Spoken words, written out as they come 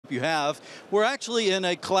hope you have. We're actually in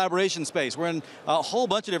a collaboration space. We're in a whole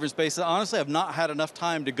bunch of different spaces. Honestly, I've not had enough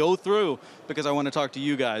time to go through because I want to talk to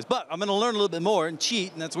you guys. But I'm going to learn a little bit more and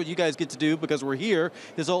cheat, and that's what you guys get to do because we're here.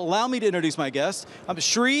 So allow me to introduce my guest. I'm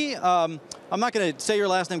Shri. I'm not going to say your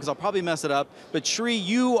last name because I'll probably mess it up. But Shri,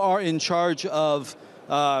 you are in charge of,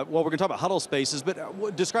 well, we're going to talk about huddle spaces,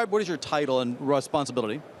 but describe what is your title and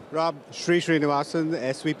responsibility? Rob, Sri Srinivasan,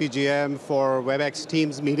 SVP GM for WebEx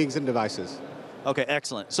Teams Meetings and Devices. Okay,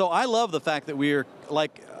 excellent. So I love the fact that we're,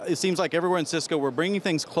 like, it seems like everywhere in Cisco, we're bringing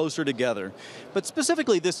things closer together. But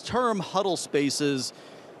specifically, this term huddle spaces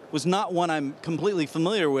was not one I'm completely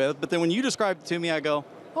familiar with, but then when you described it to me, I go,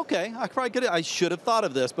 okay, I probably get it. I should have thought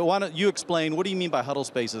of this, but why don't you explain, what do you mean by huddle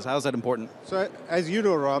spaces? How is that important? So as you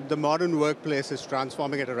know, Rob, the modern workplace is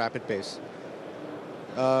transforming at a rapid pace.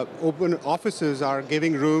 Open offices are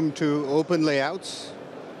giving room to open layouts,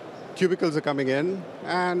 cubicles are coming in,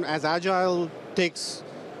 and as Agile takes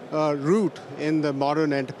root in the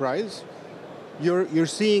modern enterprise, you're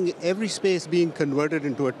seeing every space being converted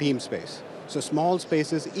into a team space. So small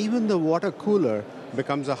spaces, even the water cooler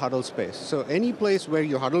becomes a huddle space. So any place where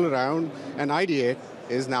you huddle around and ideate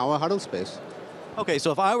is now a huddle space. Okay,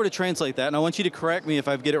 so if I were to translate that, and I want you to correct me if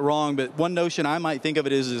I get it wrong, but one notion I might think of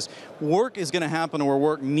it is work is going to happen where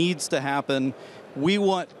work needs to happen. We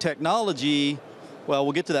want technology, well,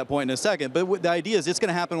 we'll get to that point in a second, but the idea is it's going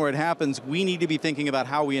to happen where it happens. We need to be thinking about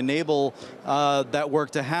how we enable that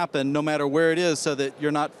work to happen no matter where it is so that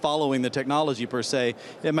you're not following the technology per se.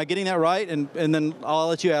 Am I getting that right? And then I'll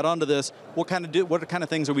let you add on to this. What kind of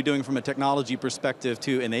things are we doing from a technology perspective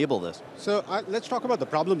to enable this? So let's talk about the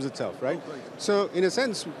problems itself, right? Oh, so in a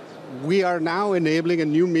sense, we are now enabling a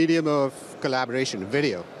new medium of collaboration,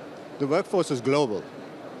 video. The workforce is global.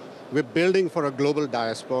 We're building for a global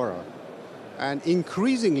diaspora. And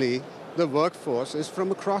increasingly, the workforce is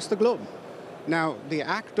from across the globe. Now, the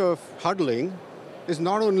act of huddling is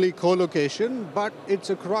not only co-location, but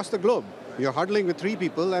it's across the globe. You're huddling with 3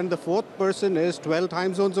 people, and the 4th person is 12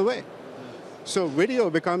 time zones away. So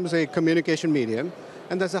video becomes a communication medium,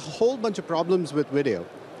 and there's a whole bunch of problems with video.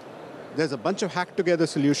 There's a bunch of hacked-together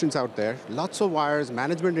solutions out there, lots of wires,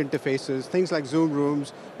 management interfaces, things like Zoom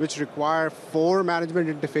rooms, which require 4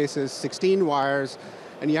 management interfaces, 16 wires,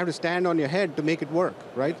 and you have to stand on your head to make it work,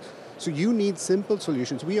 right? So you need simple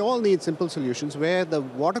solutions. We all need simple solutions where the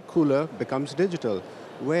water cooler becomes digital,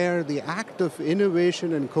 where the act of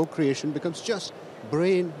innovation and co-creation becomes just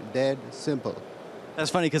brain dead simple.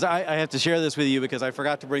 That's funny because I have to share this with you because I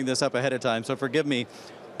forgot to bring this up ahead of time, so forgive me.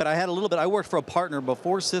 But I worked for a partner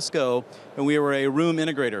before Cisco, and we were a room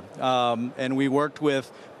integrator. And we worked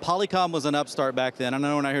with, Polycom was an upstart back then. I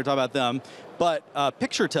know we're not here to talk about them, but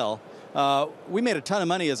PictureTel. We made a ton of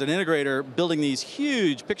money as an integrator building these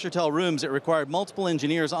huge PictureTel rooms that required multiple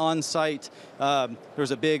engineers on site. There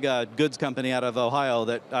was a big goods company out of Ohio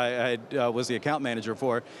that I was the account manager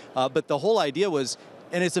for. But the whole idea was,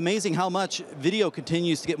 and it's amazing how much video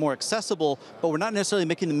continues to get more accessible, but we're not necessarily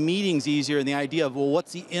making the meetings easier, and the idea of, well,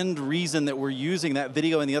 what's the end reason that we're using that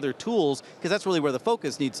video and the other tools, because that's really where the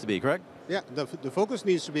focus needs to be, correct? Yeah, the focus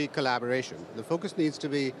needs to be collaboration. The focus needs to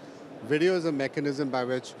be video as a mechanism by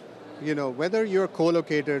which, you know, whether you're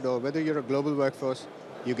co-located or whether you're a global workforce,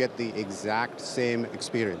 you get the exact same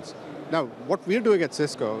experience. Now, what we're doing at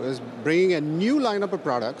Cisco is bringing a new lineup of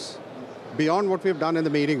products beyond what we've done in the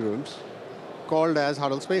meeting rooms, called as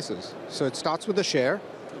huddle spaces. So it starts with a share,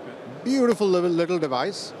 beautiful little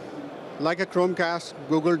device, like a Chromecast,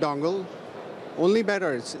 Google dongle, only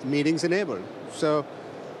better, it's meetings enabled. So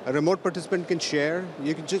a remote participant can share,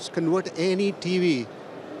 you can just convert any TV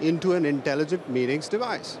into an intelligent meetings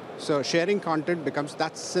device. So sharing content becomes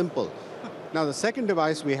that simple. Now the second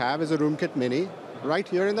device we have is a RoomKit Mini, right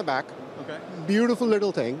here in the back. Okay. Beautiful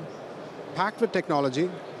Little thing, packed with technology.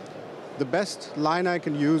 The best line I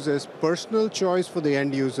can use is personal choice for the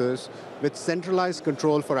end users with centralized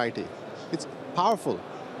control for IT. It's powerful.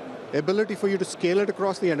 Ability for you to scale it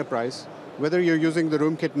across the enterprise, whether you're using the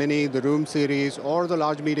RoomKit Mini, the Room series, or the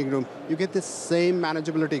large meeting room, you get the same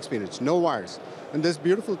manageability experience, no wires. And this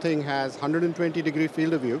beautiful thing has 120-degree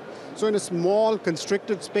field of view. So in a small,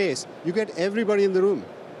 constricted space, you get everybody in the room.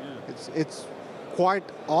 Yeah. It's quite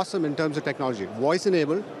awesome in terms of technology.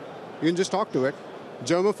 Voice-enabled, you can just talk to it.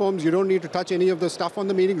 Germaphones, you don't need to touch any of the stuff on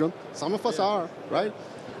the meeting room. Some of us are, right?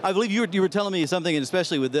 I believe you were telling me something, and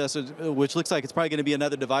especially with this, which looks like it's probably going to be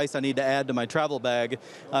another device I need to add to my travel bag,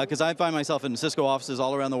 because I find myself in Cisco offices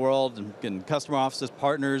all around the world, and in customer offices,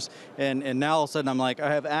 partners, and now all of a sudden I'm like,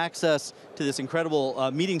 I have access to this incredible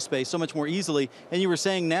meeting space so much more easily. And you were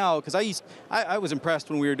saying now, because I was impressed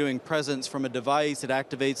when we were doing presence from a device, it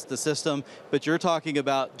activates the system, but you're talking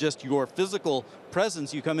about just your physical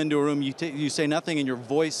presence. You come into a room, you say nothing, and your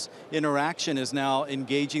voice interaction is now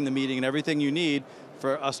engaging the meeting and everything you need.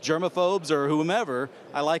 For us germaphobes or whomever,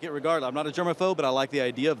 I like it regardless. I'm not a germaphobe, but I like the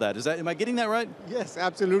idea of that. Am I getting that right? Yes,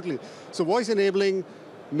 absolutely. So voice enabling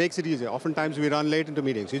makes it easier. Oftentimes we run late into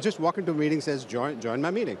meetings. You just walk into a meeting, says join my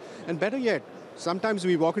meeting. And better yet, sometimes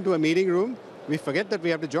we walk into a meeting room, we forget that we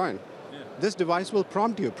have to join. Yeah. This device will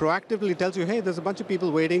prompt you, proactively tells you, hey, there's a bunch of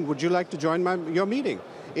people waiting, would you like to join your meeting?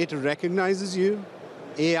 It recognizes you,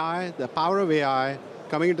 AI, the power of AI,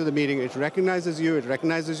 coming into the meeting, it recognizes you, it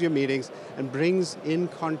recognizes your meetings, and brings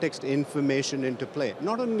in-context information into play.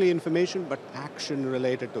 Not only information, but action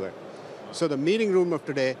related to it. So the meeting room of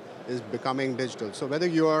today is becoming digital. So whether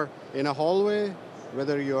you're in a hallway,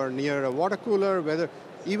 whether you're near a water cooler, whether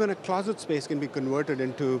even a closet space can be converted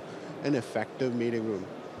into an effective meeting room.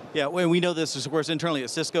 Yeah, well, we know this, of course, internally at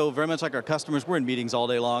Cisco, very much like our customers, we're in meetings all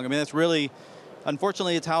day long. I mean, that's really,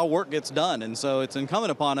 unfortunately, it's how work gets done, and so it's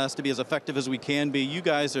incumbent upon us to be as effective as we can be. You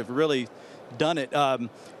guys have really done it.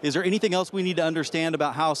 Is there anything else we need to understand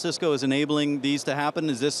about how Cisco is enabling these to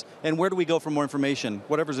happen? And where do we go for more information?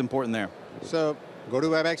 Whatever's important there. So go to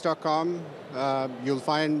webex.com. You'll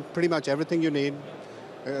find pretty much everything you need.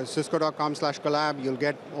 Cisco.com/collab. You'll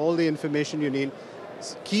get all the information you need.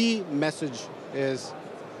 Key message is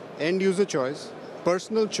end user choice,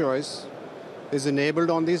 personal choice is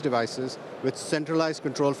enabled on these devices with centralized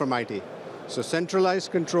control from IT. So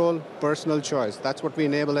centralized control, personal choice. That's what we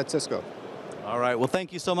enable at Cisco. All right, well,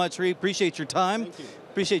 thank you so much, Sri. Appreciate your time. Thank you.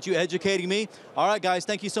 Appreciate you educating me. All right, guys,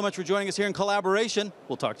 thank you so much for joining us here in Collaboration.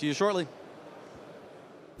 We'll talk to you shortly.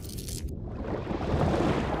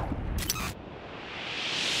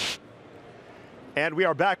 And we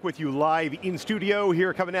are back with you live in studio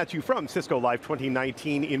here, coming at you from Cisco Live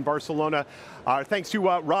 2019 in Barcelona. Thanks to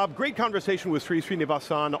Rob, great conversation with Sri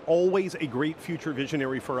Srinivasan, always a great future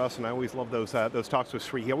visionary for us, and I always love those talks with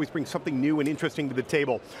Sri. He always brings something new and interesting to the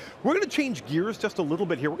table. We're going to change gears just a little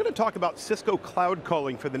bit here. We're going to talk about Cisco Cloud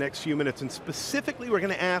Calling for the next few minutes, and specifically we're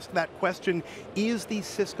going to ask that question, is the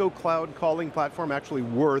Cisco Cloud Calling platform actually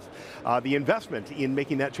worth the investment in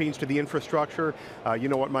making that change to the infrastructure? You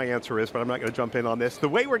know what my answer is, but I'm not going to jump in on this. The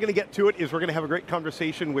way we're going to get to it is we're going to have a great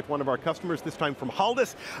conversation with one of our customers, this time from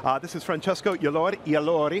Haldis. This is Francesco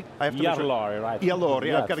Iallori. I have to Iallori, right. Iallori.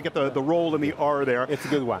 Yes. I've got to get the roll and the R there. It's a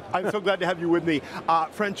good one. I'm so glad to have you with me.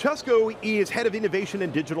 Francesco is Head of Innovation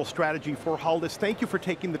and Digital Strategy for Haldis. Thank you for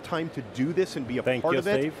taking the time to do this and be a part of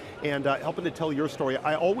it. Steve. And helping to tell your story.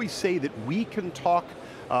 I always say that we can talk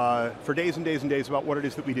for days and days and days about what it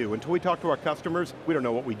is that we do. Until we talk to our customers, we don't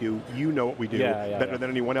know what we do. You know what we do better than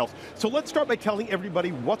anyone else. So let's start by telling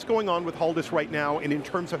everybody what's going on with Haldis right now, and in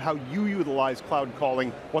terms of how you utilize cloud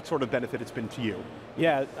calling, what sort of benefit it's been to you.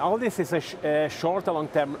 Yeah, Haldis is a short and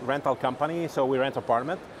long-term rental company, so we rent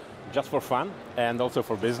apartment just for fun and also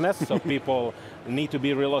for business. So people need to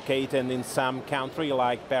be relocated in some country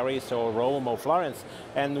like Paris or Rome or Florence,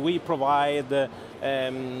 and we provide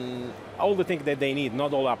all the things that they need,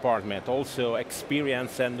 not all apartment, also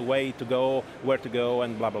experience and way to go, where to go,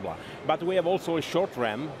 and blah, blah, blah. But we have also a short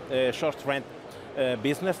rent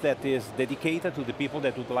business that is dedicated to the people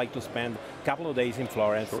that would like to spend a couple of days in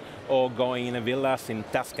Florence or going in a villas in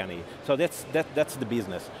Tuscany. So that's the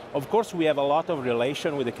business. Of course, we have a lot of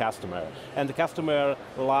relation with the customer, and the customer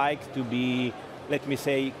likes to be, let me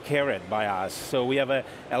say, cared by us. So we have a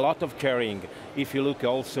lot of caring. If you look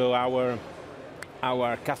also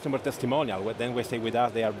our customer testimonial, then we stay with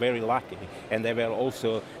us, they are very lucky, and they're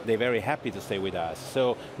very happy to stay with us.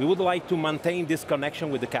 So we would like to maintain this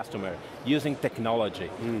connection with the customer using technology,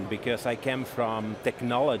 because I came from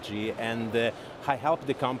technology, and I helped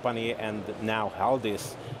the company and now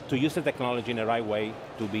Haldis to use the technology in the right way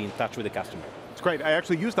to be in touch with the customer. It's great. I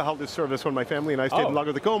actually used the Haldis service when my family and I stayed in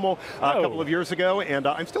Lago di Como a couple of years ago, and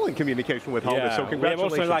I'm still in communication with Haldis, so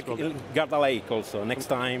congratulations. We have also like Garda Lake also, next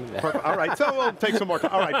time. All right, so we'll take some more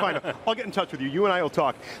time. All right, fine. I'll get in touch with you. You and I will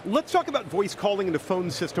talk. Let's talk about voice calling in the phone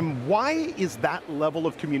system. Why is that level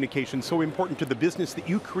of communication so important to the business that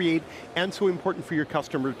you create and so important for your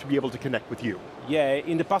customer to be able to connect with you? Yeah,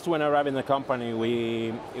 in the past when I arrived in the company,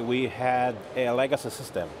 we had a legacy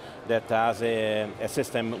system that has a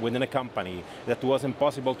system within a company that was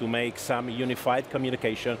impossible to make some unified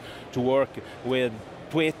communication to work with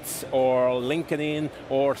tweets or LinkedIn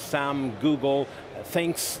or some Google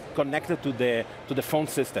things connected to the phone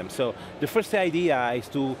system. So the first idea is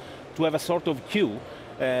to have a sort of queue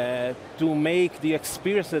to make the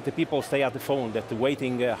experience that the people stay at the phone, that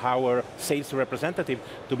waiting our sales representative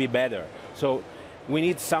to be better. So we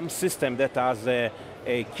need some system that has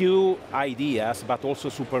a queue ideas, but also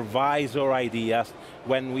supervisor ideas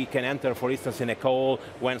when we can enter, for instance, in a call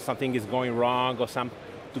when something is going wrong or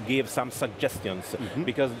to give some suggestions.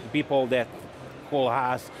 Because people that call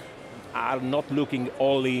us are not looking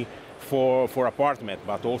only for apartment,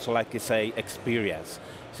 but also, like I say, experience.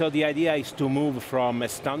 So the idea is to move from a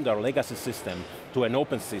standard legacy system to an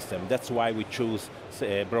open system. That's why we choose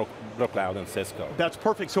BroCloud and Cisco. That's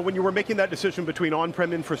perfect. So when you were making that decision between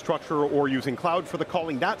on-prem infrastructure or using cloud for the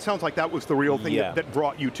calling, that sounds like that was the real thing that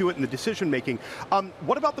brought you to it in the decision making.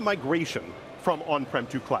 What about the migration from on-prem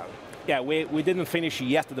to cloud? Yeah, we didn't finish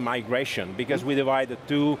yet the migration because we divided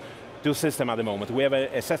two systems at the moment. We have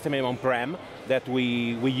a system on-prem that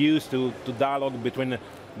we use to dialogue between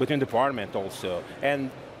departments also. And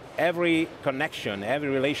every connection, every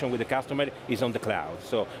relation with the customer is on the cloud.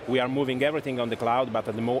 So we are moving everything on the cloud, but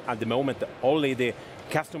at the moment, only the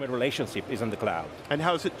customer relationship is on the cloud. And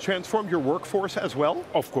how has it transformed your workforce as well?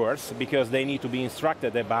 Of course, because they need to be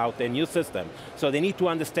instructed about a new system. So they need to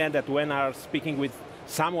understand that when are speaking with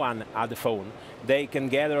someone at the phone, they can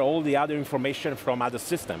gather all the other information from other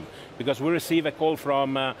system. Because we receive a call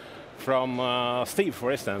from Steve,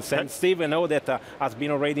 for instance, and Steve, I know that has been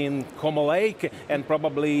already in Como Lake, and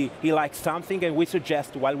probably he likes something, and we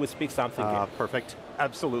suggest while we speak something. Perfect,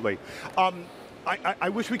 absolutely. I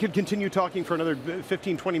wish we could continue talking for another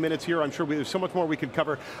 15, 20 minutes here. I'm sure there's so much more we could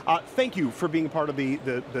cover. Thank you for being a part of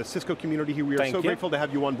the Cisco community here. We are so grateful to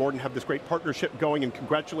have you on board and have this great partnership going, and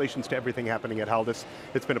congratulations to everything happening at Haldis.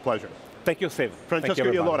 It's been a pleasure. Thank you, Steve. Francesco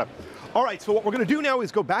Iallora. All right, so what we're going to do now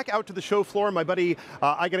is go back out to the show floor. My buddy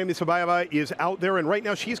Aiganemi Sabayeva is out there, and right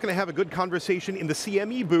now she's going to have a good conversation in the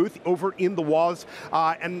CME booth over in the WAS.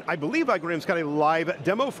 And I believe Aiganemi's got a live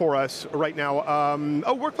demo for us right now.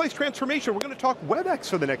 Workplace transformation. We're going to talk WebEx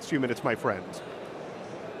for the next few minutes, my friends.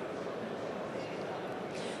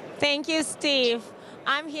 Thank you, Steve.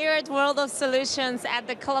 I'm here at World of Solutions at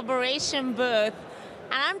the collaboration booth,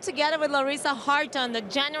 and I'm together with Larissa Harton, the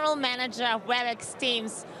General Manager of WebEx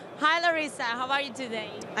Teams. Hi, Larissa. How are you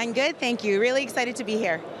today? I'm good, thank you. Really excited to be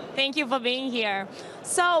here. Thank you for being here.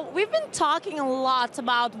 So we've been talking a lot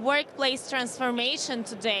about workplace transformation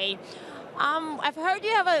today. I've heard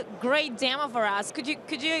you have a great demo for us. Could you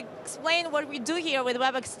explain what we do here with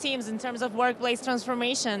WebEx Teams in terms of workplace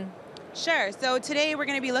transformation? Sure. So today we're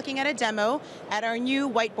going to be looking at a demo at our new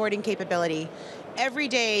whiteboarding capability. Every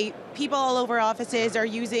day, people all over offices are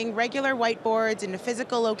using regular whiteboards in a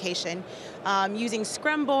physical location, using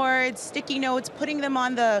scrum boards, sticky notes, putting them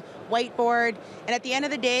on the whiteboard, and at the end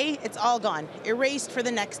of the day, it's all gone, erased for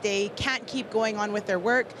the next day, can't keep going on with their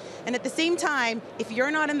work. And at the same time, if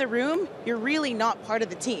you're not in the room, you're really not part of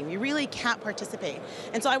the team. You really can't participate.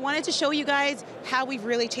 And so I wanted to show you guys how we've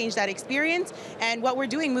really changed that experience and what we're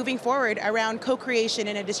doing moving forward around co-creation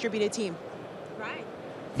in a distributed team. Right.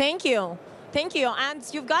 Thank you. Thank you. And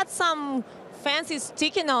you've got some fancy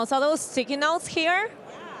sticky notes. Are those sticky notes here?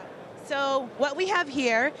 Yeah. So what we have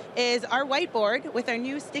here is our whiteboard with our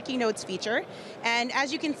new sticky notes feature. And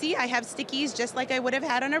as you can see, I have stickies just like I would have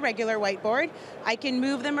had on a regular whiteboard. I can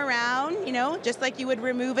move them around, just like you would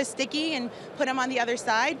remove a sticky and put them on the other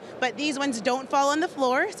side. But these ones don't fall on the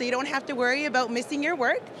floor, so you don't have to worry about missing your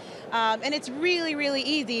work. And it's really, really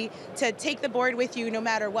easy to take the board with you no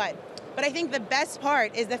matter what. But I think the best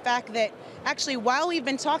part is the fact that actually while we've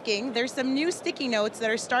been talking, there's some new sticky notes that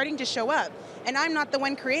are starting to show up, and I'm not the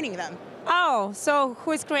one creating them. Oh, so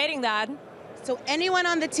who is creating that? So anyone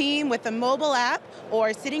on the team with a mobile app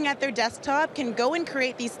or sitting at their desktop can go and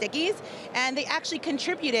create these stickies, and they actually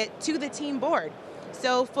contribute it to the team board.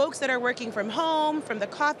 So folks that are working from home, from the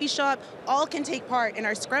coffee shop, all can take part in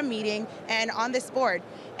our Scrum meeting and on this board.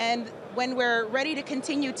 And when we're ready to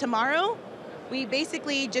continue tomorrow, we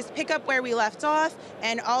basically just pick up where we left off,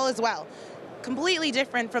 and all is well. Completely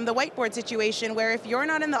different from the whiteboard situation, where if you're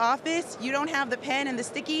not in the office, you don't have the pen and the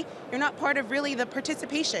sticky, you're not part of really the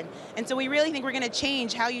participation. And so we really think we're going to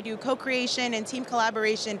change how you do co-creation and team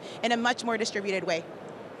collaboration in a much more distributed way.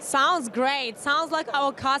 Sounds great. Sounds like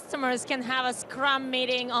our customers can have a Scrum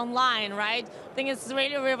meeting online, right? I think it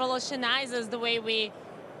really revolutionizes the way we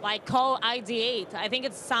co-ideate. I think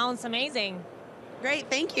it sounds amazing. Great,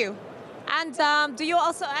 thank you. And do you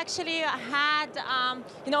also actually had,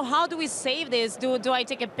 how do we save this? Do I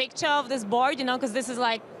take a picture of this board? Because this is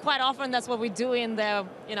quite often that's what we do in the,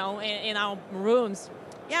 in our rooms.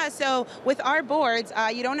 Yeah, so with our boards,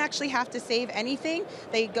 you don't actually have to save anything.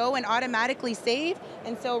 They go and automatically save.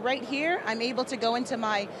 And so right here, I'm able to go into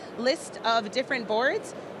my list of different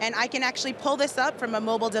boards, and I can actually pull this up from a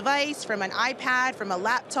mobile device, from an iPad, from a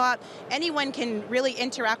laptop. Anyone can really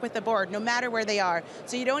interact with the board, no matter where they are.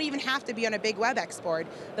 So you don't even have to be on a big WebEx board.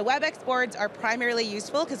 The WebEx boards are primarily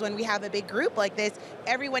useful because when we have a big group like this,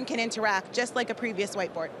 everyone can interact, just like a previous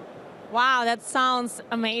whiteboard. Wow, that sounds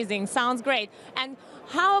amazing. Sounds great. And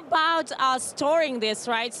how about storing this,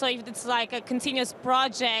 right? So if it's like a continuous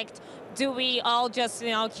project, do we all just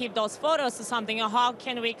keep those photos or something? Or how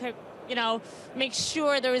can we make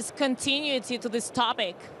sure there is continuity to this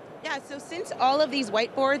topic? Yeah, so since all of these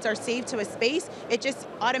whiteboards are saved to a space, it just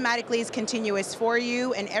automatically is continuous for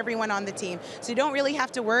you and everyone on the team. So you don't really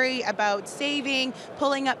have to worry about saving,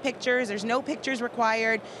 pulling up pictures. There's no pictures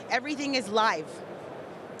required. Everything is live.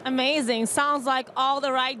 Amazing. Sounds like all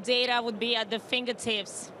the right data would be at the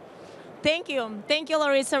fingertips. Thank you. Thank you,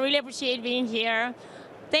 Larissa. Really appreciate being here.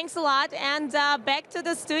 Thanks a lot. And back to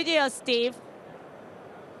the studio, Steve.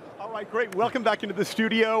 All right, great. Welcome back into the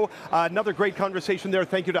studio. Another great conversation there.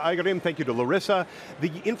 Thank you to Aigerim. Thank you to Larissa.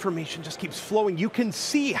 The information just keeps flowing. You can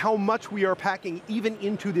see how much we are packing even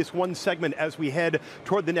into this one segment as we head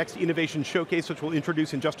toward the next Innovation Showcase, which we'll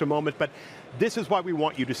introduce in just a moment. But this is why we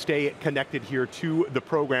want you to stay connected here to the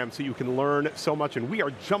program so you can learn so much. And we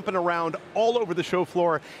are jumping around all over the show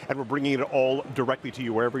floor, and we're bringing it all directly to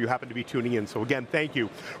you wherever you happen to be tuning in. So again, thank you.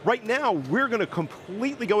 Right now, we're going to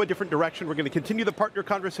completely go a different direction. We're going to continue the partner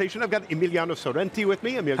conversation. I've got Emiliano Sorrenti with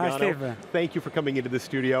me. Emiliano, hi, Steve. Thank you for coming into the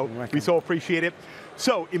studio. We so appreciate it.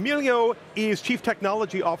 So, Emilio is Chief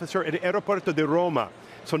Technology Officer at Aeroporto di Roma.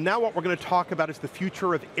 So now what we're going to talk about is the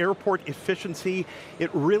future of airport efficiency. It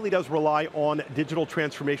really does rely on digital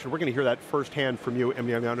transformation. We're going to hear that firsthand from you,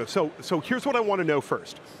 Emiliano. So here's what I want to know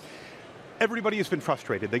first. Everybody has been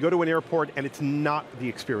frustrated. They go to an airport and it's not the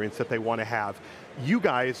experience that they want to have. You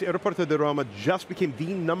guys, Aeroporto di Roma, just became the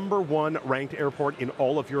 #1 ranked airport in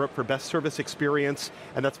all of Europe for best service experience,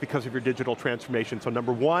 and that's because of your digital transformation. So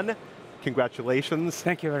 #1, congratulations.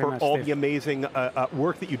 Thank you very much, for all Steve. the amazing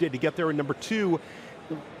work that you did to get there. And #2,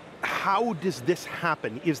 how does this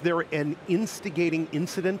happen? Is there an instigating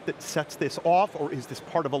incident that sets this off, or is this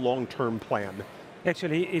part of a long-term plan?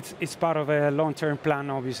 Actually, it's part of a long-term plan,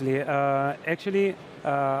 obviously.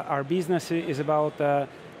 Our business is about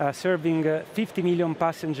serving 50 million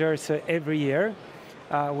passengers every year.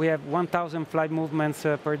 We have 1,000 flight movements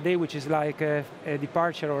per day, which is like a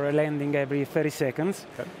departure or a landing every 30 seconds.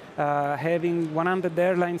 Okay. Having 100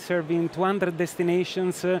 airlines serving 200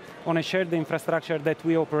 destinations on a shared infrastructure that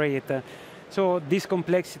we operate. So this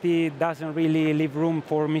complexity doesn't really leave room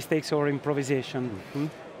for mistakes or improvisation.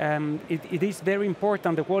 Mm-hmm. It is very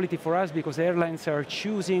important, the quality for us, because airlines are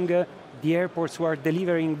choosing the airports who are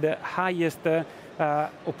delivering the highest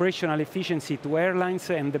operational efficiency to airlines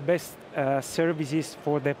and the best services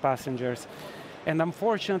for the passengers. And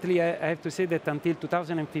unfortunately, I have to say that until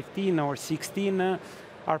 2015 or 16,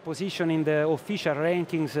 our position in the official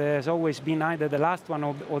rankings has always been either the last one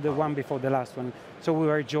or the one before the last one. So we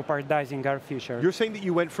were jeopardizing our future. You're saying that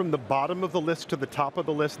you went from the bottom of the list to the top of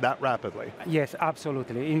the list that rapidly? Yes,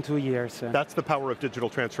 absolutely, in 2 years. That's the power of digital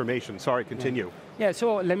transformation. Sorry, continue. Yeah,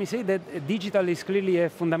 so let me say that digital is clearly a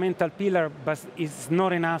fundamental pillar, but it's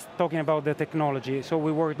not enough talking about the technology. So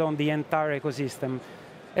we worked on the entire ecosystem.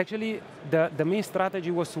 Actually, the main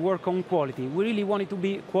strategy was to work on quality. We really wanted to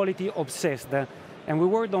be quality obsessed. And we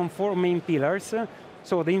worked on 4 main pillars.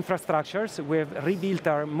 So the infrastructures, we have rebuilt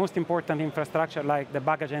our most important infrastructure, like the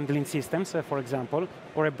baggage handling systems, for example,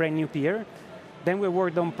 or a brand new pier. Then we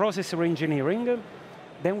worked on processor engineering.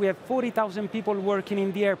 Then we have 40,000 people working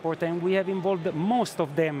in the airport, and we have involved most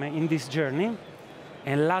of them in this journey.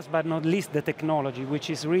 And last but not least, the technology, which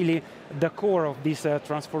is really the core of this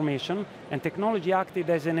transformation. And technology acted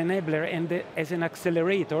as an enabler and as an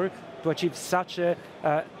accelerator to achieve such a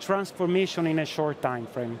transformation in a short time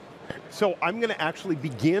frame. So I'm going to actually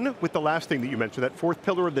begin with the last thing that you mentioned, that 4th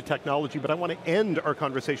pillar of the technology, but I want to end our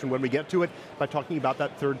conversation when we get to it by talking about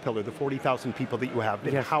that 3rd pillar, the 40,000 people that you have,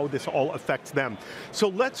 and yes, how this all affects them. So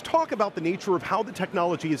let's talk about the nature of how the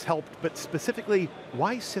technology has helped, but specifically,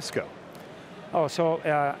 why Cisco? Oh, so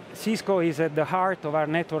Cisco is at the heart of our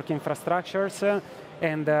network infrastructures,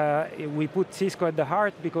 and we put Cisco at the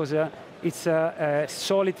heart because it's a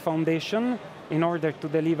solid foundation in order to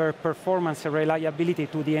deliver performance and reliability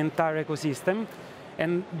to the entire ecosystem.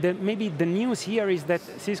 And maybe the news here is that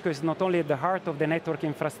Cisco is not only at the heart of the network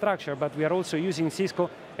infrastructure, but we are also using Cisco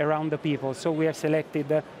around the people. So we have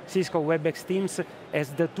selected Cisco WebEx Teams as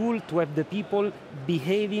the tool to have the people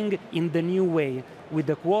behaving in the new way, with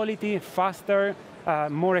the quality, faster,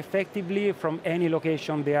 more effectively from any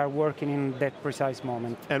location they are working in that precise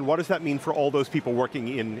moment. And what does that mean for all those people working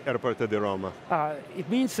in Aeroporto di Roma? It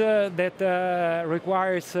means that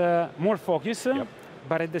requires more focus,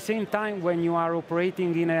 but at the same time, when you are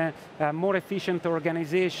operating in a more efficient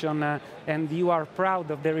organization and you are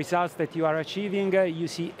proud of the results that you are achieving, you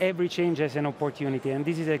see every change as an opportunity, and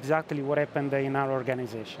this is exactly what happened in our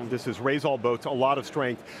organization. This is raise all boats, a lot of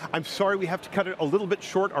strength. I'm sorry we have to cut it a little bit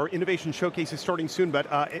short. Our innovation showcase is starting soon, but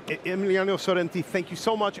Emiliano Sorrenti, thank you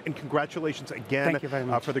so much, and congratulations again thank you very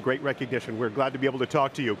much. For the great recognition. We're glad to be able to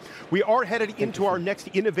talk to you. We are headed into our next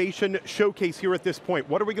innovation showcase here at this point.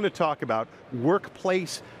 What are we going to talk about?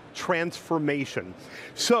 Workplace transformation.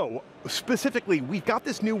 So, specifically, we've got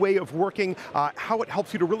this new way of working, how it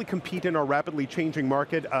helps you to really compete in our rapidly changing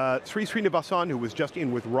market. Sri Srinivasan, who was just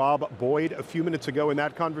in with Rob Boyd a few minutes ago in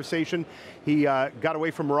that conversation, he got away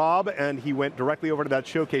from Rob and he went directly over to that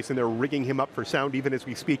showcase, and they're rigging him up for sound even as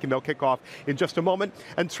we speak, and they'll kick off in just a moment.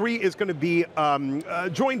 And Sri is going to be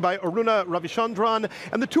joined by Aruna Ravichandran,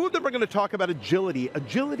 and the two of them are going to talk about agility.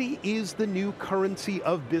 Agility is the new currency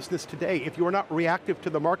of business today. If you are not reactive to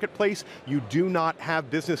the marketplace, you do not have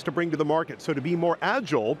business to bring to the market. So to be more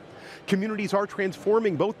agile, communities are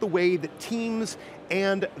transforming both the way that teams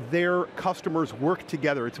and their customers work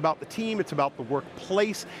together. It's about the team, it's about the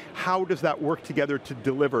workplace. How does that work together to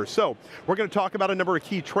deliver? So we're going to talk about a number of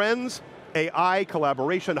key trends, AI,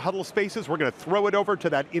 collaboration, huddle spaces. We're going to throw it over to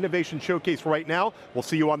that innovation showcase right now. We'll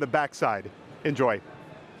see you on the backside. Enjoy.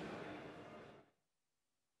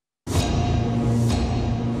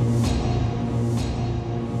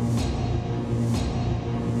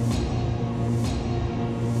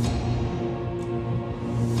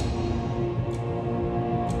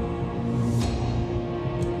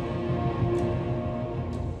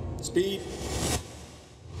 Speed.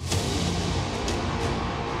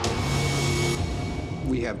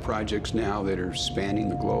 We have projects now that are spanning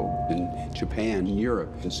the globe. In Japan, in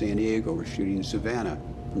Europe, in San Diego, we're shooting in Savannah.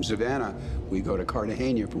 From Savannah, we go to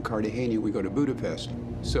Cartagena. From Cartagena, we go to Budapest.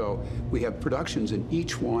 So we have productions in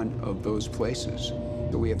each one of those places.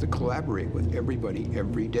 So we have to collaborate with everybody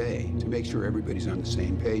every day to make sure everybody's on the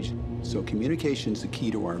same page. So communication is the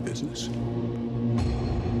key to our business.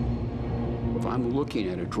 If I'm looking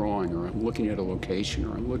at a drawing, or I'm looking at a location,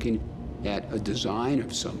 or I'm looking at a design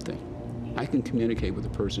of something, I can communicate with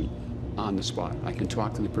the person on the spot. I can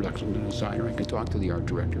talk to the production designer, I can talk to the art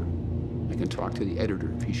director, I can talk to the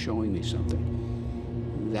editor if he's showing me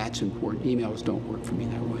something. That's important. Emails don't work for me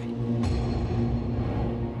that way.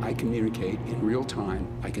 I communicate in real time.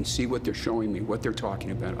 I can see what they're showing me, what they're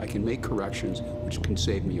talking about. I can make corrections, which can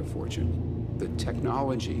save me a fortune. The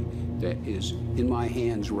technology that is in my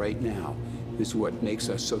hands right now is what makes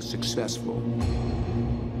us so successful.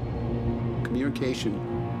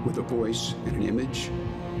 Communication with a voice and an image,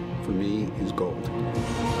 for me, is gold.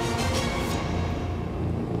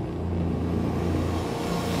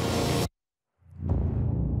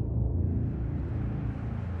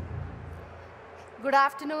 Good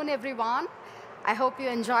afternoon, everyone. I hope you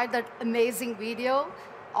enjoyed that amazing video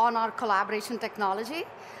on our collaboration technology.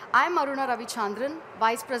 I'm Aruna Ravichandran,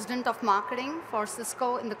 Vice President of Marketing for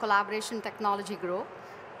Cisco in the Collaboration Technology Group.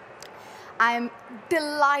 I am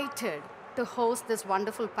delighted to host this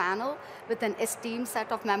wonderful panel with an esteemed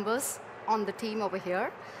set of members on the team over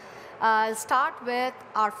here. I'll start with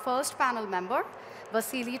our first panel member,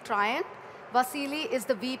 Vasily Tryan. Vasily is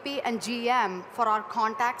the VP and GM for our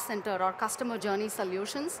contact center, our customer journey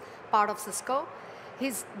solutions, part of Cisco.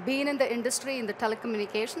 He's been in the industry in the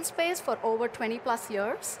telecommunications space for over 20 plus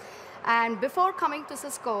years. And before coming to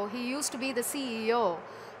Cisco, he used to be the CEO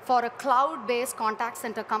for a cloud-based contact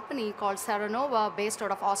center company called Serenova, based out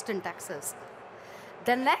of Austin, Texas.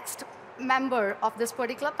 The next member of this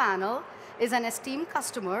particular panel is an esteemed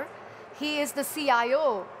customer. He is the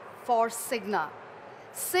CIO for Cigna.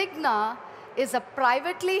 Cigna is a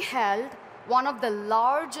privately held, one of the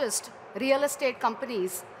largest real estate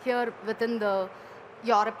companies here within the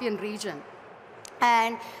European region.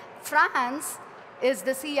 And France is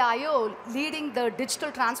the CIO leading the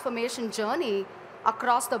digital transformation journey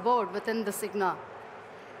across the board within the Cigna.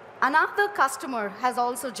 Another customer has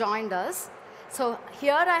also joined us. So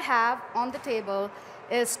here I have on the table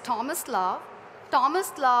is Thomas Love.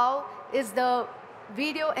 Thomas Love is the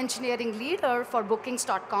video engineering leader for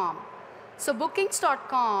Bookings.com. So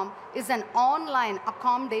Bookings.com is an online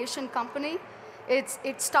accommodation company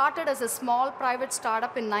It started as a small private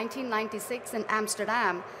startup in 1996 in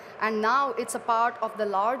Amsterdam, and now it's a part of the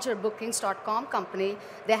larger Bookings.com company.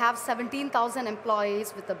 They have 17,000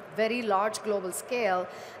 employees with a very large global scale,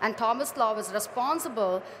 and Thomas Law is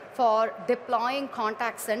responsible for deploying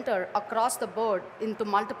contact center across the board into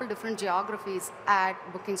multiple different geographies at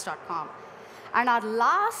Bookings.com. And our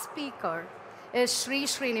last speaker is Sri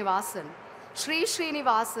Srinivasan. Sri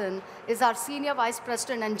Srinivasan is our Senior Vice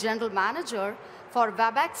President and General Manager for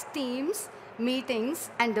WebEx Teams, Meetings,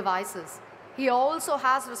 and Devices. He also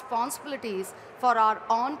has responsibilities for our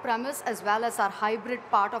on-premise as well as our hybrid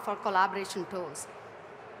part of our collaboration tools.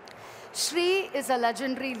 Sri is a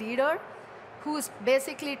legendary leader who's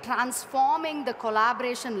basically transforming the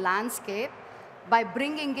collaboration landscape by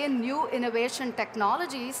bringing in new innovation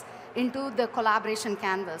technologies into the collaboration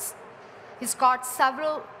canvas. He's got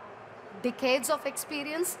several decades of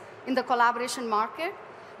experience in the collaboration market.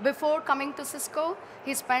 Before coming to Cisco,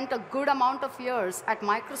 he spent a good amount of years at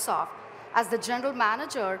Microsoft as the general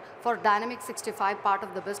manager for Dynamics 65 part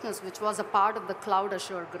of the business, which was a part of the Cloud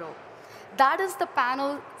Azure group. That is the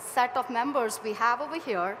panel set of members we have over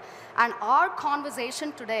here, and our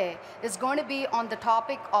conversation today is going to be on the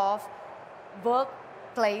topic of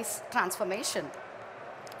workplace transformation.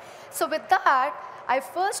 So with that, I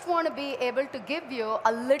first want to be able to give you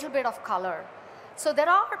a little bit of color. So there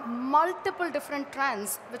are multiple different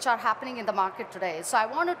trends which are happening in the market today. So I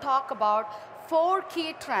want to talk about 4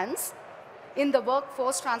 key trends in the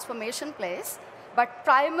workforce transformation place, but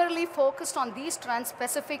primarily focused on these trends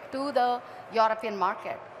specific to the European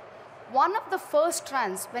market. One of the first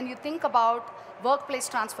trends, when you think about workplace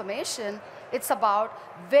transformation, it's about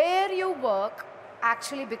where you work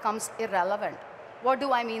actually becomes irrelevant. What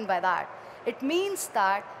do I mean by that? It means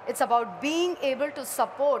that it's about being able to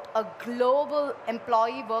support a global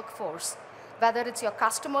employee workforce, whether it's your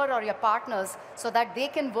customer or your partners, so that they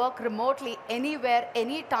can work remotely anywhere,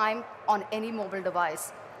 anytime, on any mobile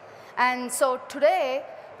device. And so today,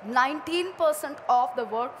 19% of the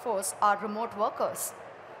workforce are remote workers.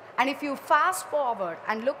 And if you fast forward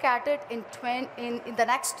and look at it in the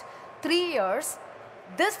next 3 years,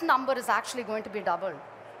 this number is actually going to be doubled,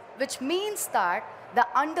 which means that the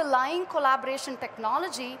underlying collaboration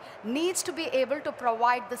technology needs to be able to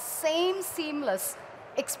provide the same seamless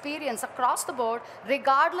experience across the board,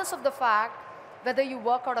 regardless of the fact whether you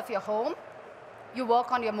work out of your home, you work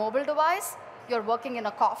on your mobile device, you're working in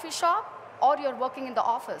a coffee shop, or you're working in the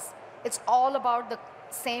office. It's all about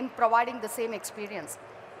providing the same experience.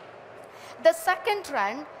 The second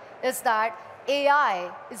trend is that AI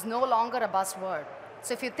is no longer a buzzword.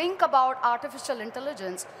 So if you think about artificial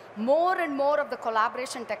intelligence, more and more of the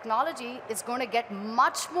collaboration technology is going to get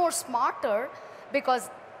much more smarter because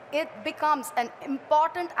it becomes an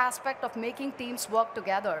important aspect of making teams work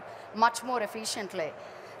together much more efficiently.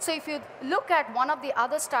 So if you look at one of the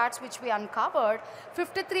other stats which we uncovered,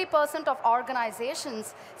 53% of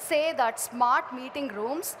organizations say that smart meeting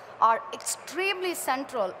rooms are extremely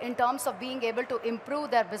central in terms of being able to improve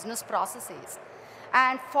their business processes.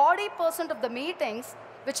 And 40% of the meetings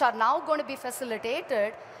which are now going to be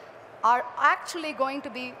facilitated are actually going to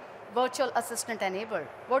be virtual assistant enabled.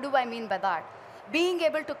 What do I mean by that? Being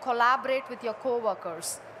able to collaborate with your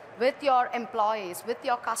coworkers, with your employees, with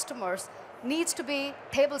your customers needs to be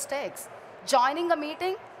table stakes. Joining a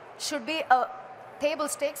meeting should be a table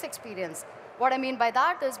stakes experience. What I mean by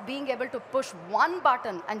that is being able to push one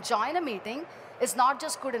button and join a meeting is not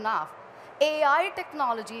just good enough. AI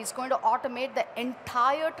technology is going to automate the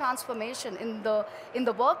entire transformation in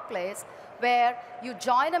the workplace, where you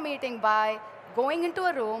join a meeting by going into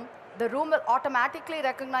a room, the room will automatically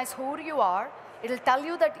recognize who you are, it'll tell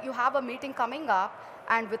you that you have a meeting coming up,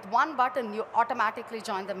 and with one button, you automatically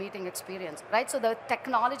join the meeting experience, right? So the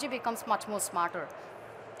technology becomes much more smarter.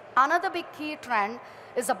 Another big key trend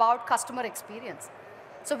is about customer experience.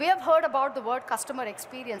 So we have heard about the word customer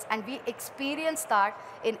experience, and we experience that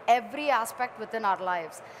in every aspect within our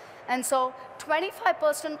lives. And so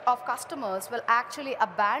 25% of customers will actually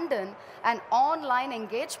abandon an online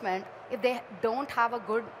engagement if they don't have a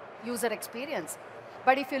good user experience.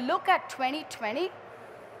 But if you look at 2020,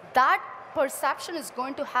 that perception is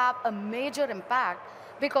going to have a major impact,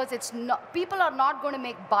 because people are not going to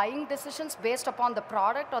make buying decisions based upon the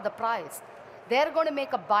product or the price. They're going to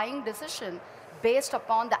make a buying decision based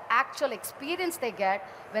upon the actual experience they get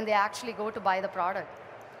when they actually go to buy the product.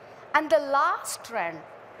 And the last trend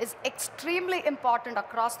is extremely important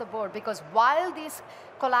across the board, because while these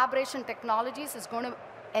collaboration technologies is going to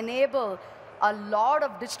enable a lot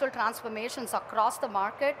of digital transformations across the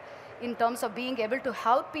market in terms of being able to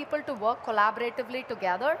help people to work collaboratively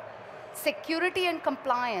together, security and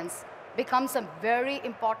compliance becomes a very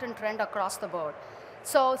important trend across the board.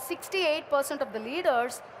 So 68% of the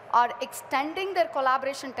leaders are extending their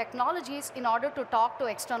collaboration technologies in order to talk to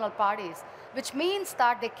external parties, which means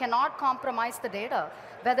that they cannot compromise the data.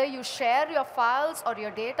 Whether you share your files or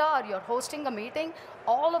your data or you're hosting a meeting,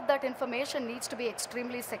 all of that information needs to be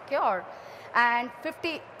extremely secure. And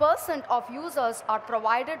 50% of users are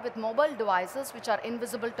provided with mobile devices which are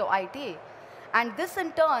invisible to IT. And this,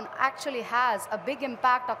 in turn, actually has a big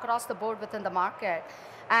impact across the board within the market.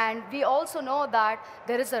 And we also know that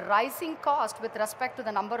there is a rising cost with respect to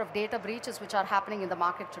the number of data breaches which are happening in the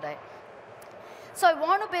market today. So I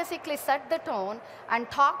want to basically set the tone and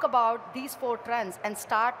talk about these 4 trends and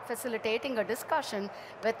start facilitating a discussion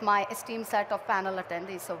with my esteemed set of panel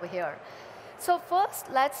attendees over here. So first,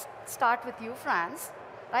 let's start with you, Franz.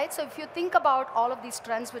 Right? So if you think about all of these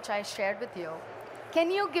trends which I shared with you, can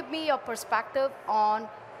you give me your perspective on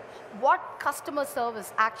what customer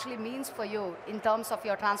service actually means for you in terms of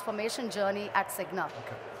your transformation journey at Cigna?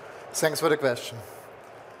 Okay. Thanks for the question.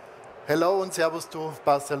 Hello and servus to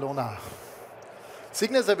Barcelona.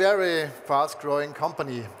 Cigna is a very fast-growing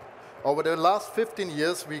company. Over the last 15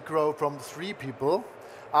 years, we grow from 3 people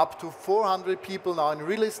up to 400 people now in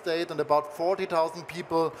real estate and about 40,000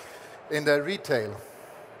 people in the retail.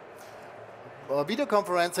 Video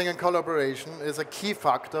conferencing and collaboration is a key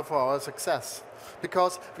factor for our success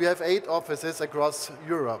because we have 8 offices across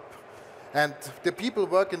Europe. And the people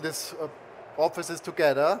work in these offices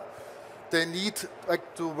together. They need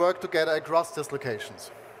to work together across these locations.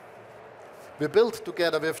 We built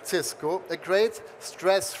together with Cisco a great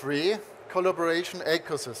stress-free collaboration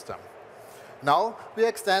ecosystem. Now we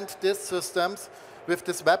extend these systems with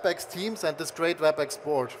this WebEx Teams and this great WebEx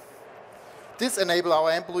board. This enables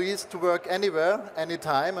our employees to work anywhere,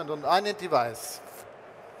 anytime, and on any device.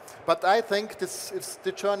 But I think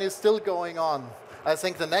the journey is still going on. I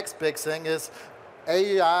think the next big thing is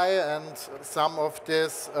AI and some of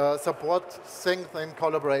this support things in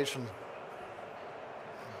collaboration.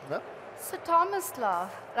 Yeah? So Thomas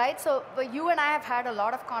Love, right? So you and I have had a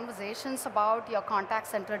lot of conversations about your contact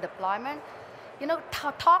center deployment. You know,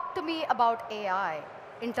 talk to me about AI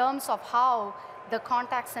in terms of how the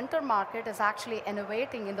contact center market is actually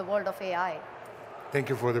innovating in the world of AI. Thank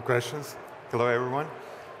you for the questions. Hello, everyone.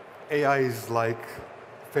 AI is like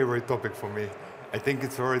a favorite topic for me. I think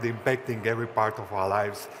it's already impacting every part of our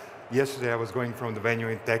lives. Yesterday, I was going from the venue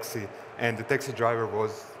in taxi, and the taxi driver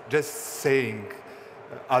was just saying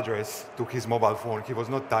address to his mobile phone. He was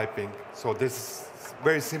not typing. So this is a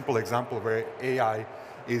very simple example where AI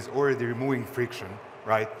is already removing friction,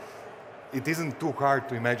 right? It isn't too hard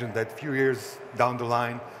to imagine that a few years down the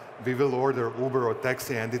line, we will order Uber or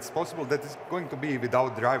taxi, and it's possible that it's going to be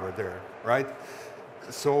without driver there, right?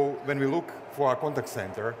 So when we look for our contact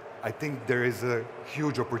center, I think there is a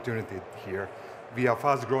huge opportunity here. We are a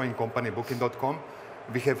fast-growing company, Booking.com.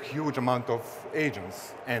 We have huge amount of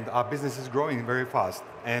agents, and our business is growing very fast.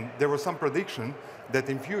 And there was some prediction that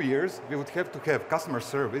in few years, we would have to have customer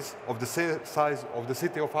service of the size of the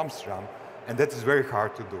city of Amsterdam, and that is very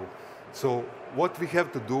hard to do. So what we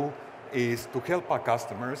have to do is to help our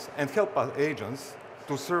customers and help our agents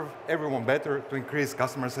to serve everyone better, to increase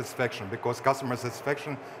customer satisfaction, because customer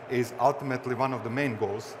satisfaction is ultimately one of the main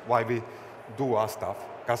goals why we do our stuff,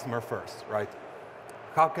 customer first, right?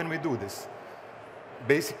 How can we do this?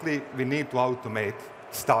 Basically, we need to automate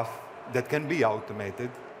stuff that can be automated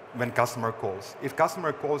when customer calls. If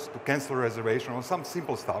customer calls to cancel a reservation or some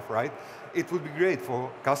simple stuff, right? It would be great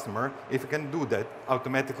for customer if we can do that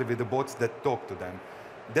automatically with the bots that talk to them.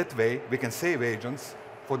 That way, we can save agents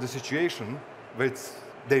for the situation where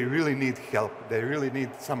they really need help. They really need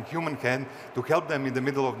some human hand to help them in the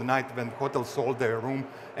middle of the night when hotels sold their room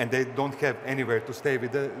and they don't have anywhere to stay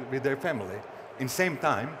with their family. In same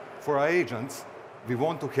time, for our agents, we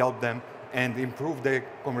want to help them and improve their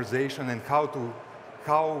conversation and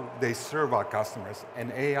how they serve our customers.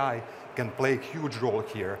 And AI can play a huge role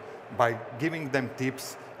here by giving them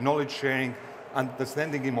tips, knowledge sharing,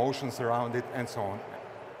 understanding emotions around it, and so on.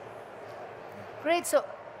 Great. So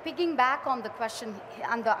picking back on the question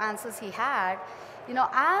and the answers he had, you know,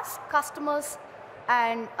 as customers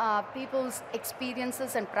and people's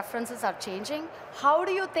experiences and preferences are changing, how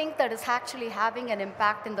do you think that is actually having an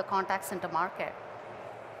impact in the contact center market?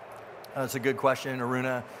 That's a good question,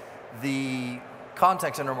 Aruna. The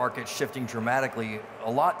contact center market shifting dramatically,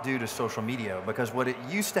 a lot due to social media, because what it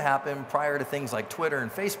used to happen prior to things like Twitter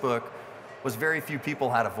and Facebook was very few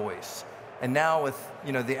people had a voice. And now with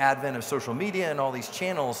the advent of social media and all these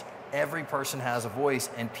channels, every person has a voice,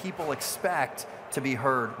 and people expect to be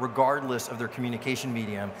heard regardless of their communication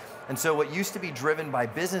medium. And so what used to be driven by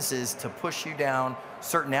businesses to push you down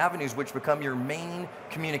certain avenues, which become your main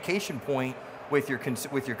communication point with your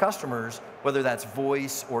customers, whether that's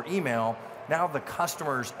voice or email, now the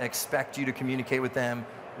customers expect you to communicate with them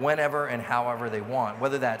whenever and however they want,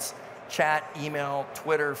 whether that's chat, email,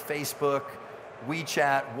 Twitter, Facebook,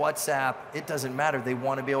 WeChat, WhatsApp, it doesn't matter. They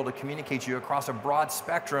want to be able to communicate you across a broad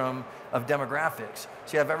spectrum of demographics.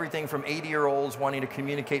 So you have everything from 80-year-olds wanting to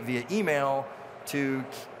communicate via email to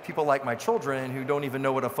people like my children who don't even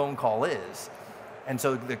know what a phone call is. And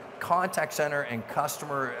so the contact center and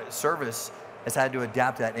customer service has had to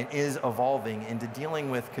adapt that and is evolving into dealing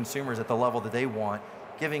with consumers at the level that they want,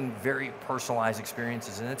 giving very personalized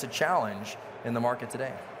experiences. And it's a challenge in the market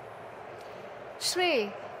today.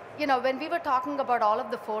 Shri, when we were talking about all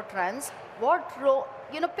of the 4 trends, what role,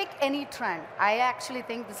 pick any trend. I actually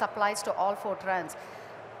think this applies to all 4 trends.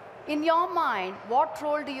 In your mind, what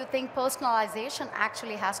role do you think personalization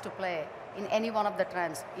actually has to play in any one of the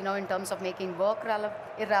trends? In terms of making work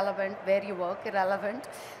irrelevant, where you work irrelevant,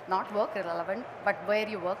 not work irrelevant, but where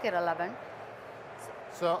you work irrelevant.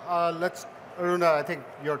 So Aruna, I think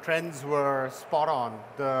your trends were spot on.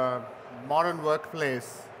 The modern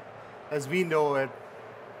workplace, as we know it,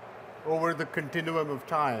 over the continuum of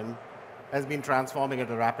time, has been transforming at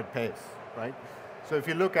a rapid pace, right? So if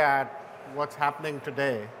you look at what's happening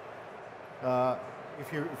today,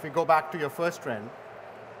 if we go back to your first trend,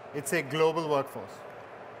 it's a global workforce.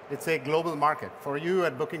 It's a global market. For you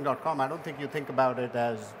at Booking.com, I don't think you think about it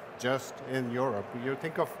as just in Europe. You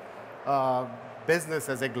think of business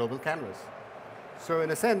as a global canvas. So in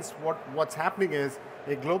a sense, what's happening is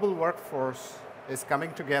a global workforce is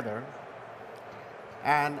coming together,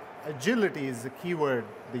 and agility is the key word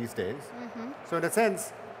these days. So in a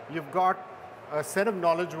sense, you've got a set of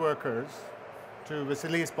knowledge workers, to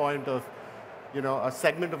Vasily's point of a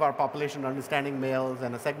segment of our population understanding mails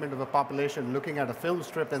and a segment of a population looking at a film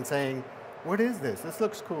strip and saying, what is this? This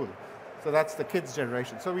looks cool. So that's the kids'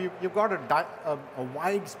 generation. So you've got a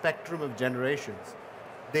wide spectrum of generations.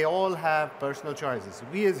 They all have personal choices.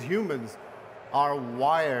 We as humans are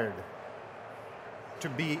wired to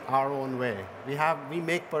be our own way. We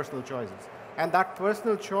make personal choices. And that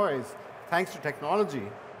personal choice, thanks to technology,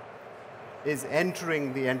 is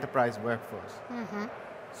entering the enterprise workforce.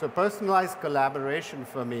 So personalized collaboration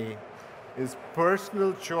for me is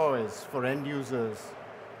personal choice for end users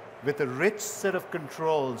with a rich set of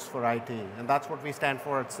controls for IT. And that's what we stand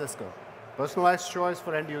for at Cisco. Personalized choice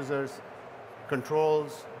for end users,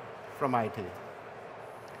 controls from IT.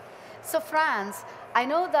 So Franz, I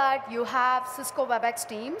know that you have Cisco WebEx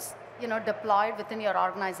teams deployed within your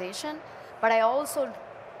organization, but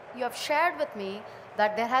you have shared with me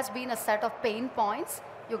that there has been a set of pain points.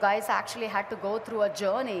 You guys actually had to go through a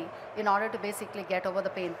journey in order to basically get over the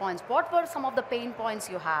pain points. What were some of the pain points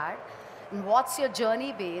you had? And what's your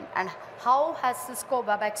journey been? And how has Cisco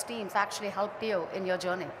WebEx teams actually helped you in your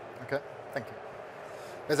journey? Okay, thank you.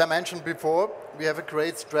 As I mentioned before, we have a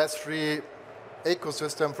great stress-free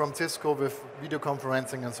ecosystem from Cisco with video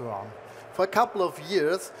conferencing and so on. For a couple of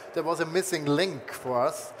years, there was a missing link for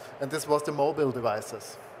us, and this was the mobile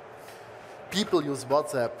devices. People use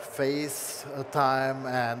WhatsApp, FaceTime,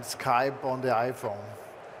 and Skype on the iPhone.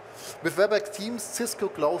 With WebEx Teams, Cisco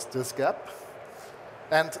closed this gap.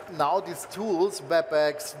 And now these tools,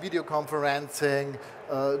 WebEx, video conferencing,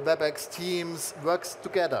 WebEx Teams, works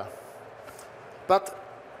together. But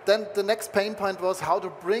then the next pain point was how to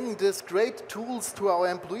bring these great tools to our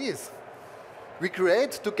employees. We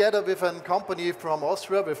create, together with a company from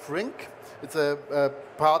Austria, with Rink, it's a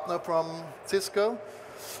partner from Cisco,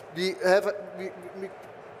 we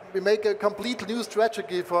make a complete new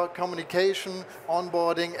strategy for communication,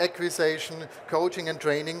 onboarding, acquisition, coaching and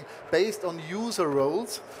training based on user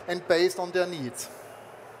roles and based on their needs.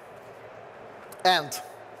 And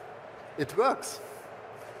it works.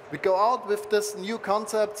 We go out with this new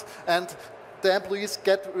concept and the employees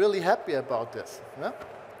get really happy about this. Yeah?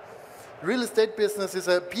 Real estate business is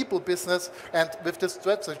a people business, and with this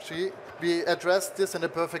strategy, we address this in a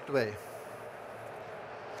perfect way.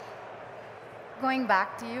 Going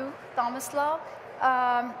back to you, Tomislav,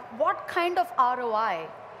 what kind of ROI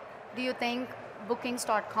do you think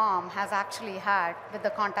Bookings.com has actually had with the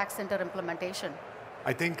contact center implementation?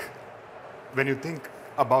 I think when you think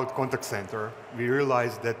about contact center, we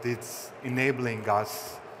realize that it's enabling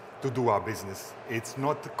us to do our business. It's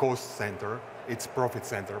not a cost center, it's profit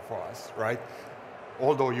center for us, right?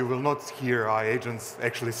 although you will not hear our agents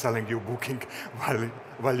actually selling you booking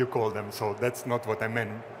while you call them. So that's not what I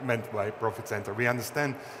meant by Profit Center. We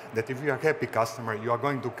understand that if you are a happy customer, you are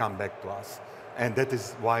going to come back to us. And that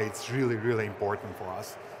is why it's really, really important for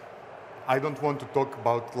us. I don't want to talk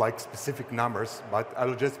about like specific numbers, but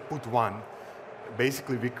I'll just put one.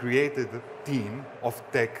 Basically, we created a team of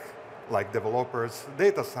tech, like developers,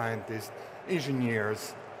 data scientists,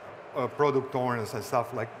 engineers, product owners and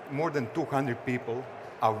stuff. Like more than 200 people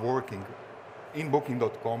are working in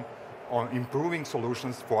Booking.com on improving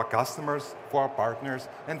solutions for our customers, for our partners,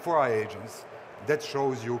 and for our agents. That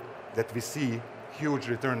shows you that we see huge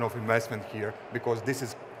return of investment here because this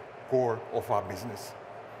is core of our business.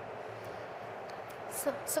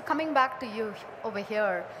 So coming back to you over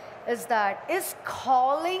here, is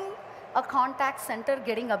calling a contact center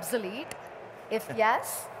getting obsolete? If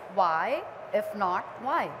yes, why? If not,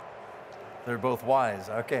 why? They're both wise,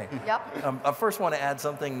 okay. Yep. I first want to add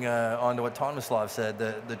something onto what Tomislav said.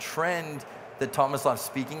 The trend that Tomislav's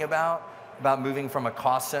speaking about moving from a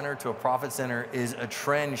cost center to a profit center is a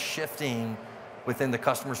trend shifting within the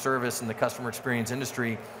customer service and the customer experience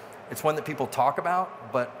industry. It's one that people talk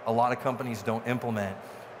about, but a lot of companies don't implement.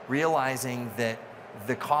 Realizing that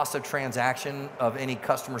the cost of transaction of any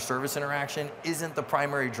customer service interaction isn't the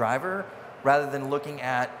primary driver, rather than looking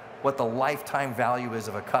at what the lifetime value is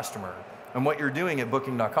of a customer. And what you're doing at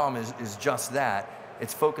Booking.com is just that.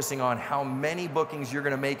 It's focusing on how many bookings you're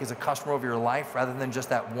going to make as a customer over your life rather than just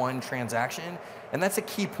that one transaction. And that's a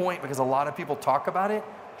key point because a lot of people talk about it.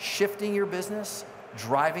 Shifting your business,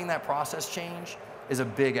 driving that process change is a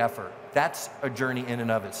big effort. That's a journey in and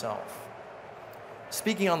of itself.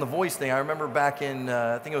 Speaking on the voice thing, I remember back in,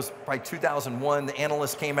 I think it was probably 2001, the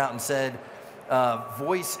analyst came out and said,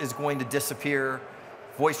 voice is going to disappear,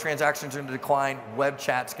 voice transactions are going to decline, web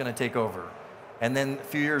chat's going to take over. And then a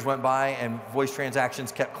few years went by and voice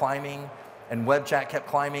transactions kept climbing and web chat kept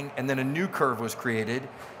climbing, and then a new curve was created.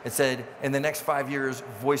 It said, in the next 5 years,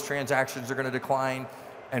 voice transactions are going to decline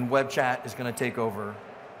and web chat is going to take over.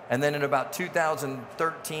 And then in about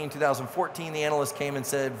 2013, 2014, the analyst came and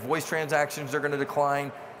said, voice transactions are going to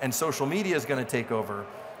decline and social media is going to take over.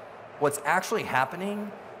 What's actually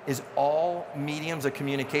happening is all mediums of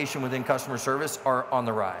communication within customer service are on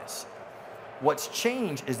the rise. What's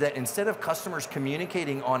changed is that instead of customers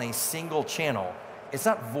communicating on a single channel, it's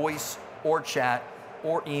not voice or chat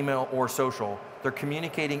or email or social, they're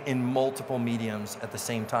communicating in multiple mediums at the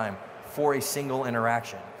same time for a single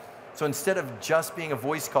interaction. So instead of just being a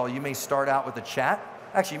voice call, you may start out with a chat.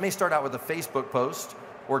 Actually, you may start out with a Facebook post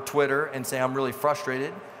or Twitter and say, I'm really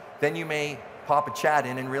frustrated. Then you may pop a chat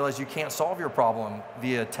in and realize you can't solve your problem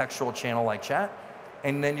via a textual channel like chat.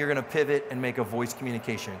 And then you're going to pivot and make a voice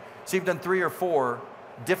communication. So you've done 3 or 4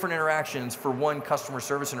 different interactions for one customer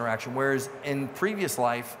service interaction, whereas in previous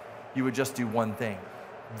life, you would just do one thing.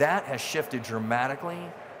 That has shifted dramatically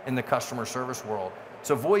in the customer service world.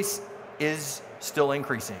 So voice is still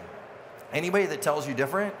increasing. Anybody that tells you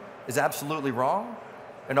different is absolutely wrong,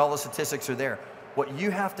 and all the statistics are there. What you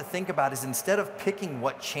have to think about is instead of picking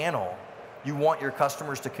what channel you want your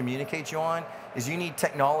customers to communicate you on, is you need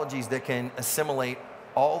technologies that can assimilate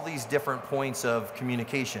all these different points of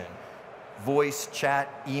communication. Voice, chat,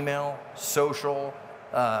 email, social.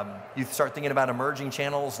 You start thinking about emerging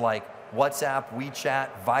channels like WhatsApp, WeChat,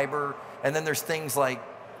 Viber, and then there's things like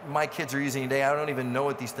my kids are using today. I don't even know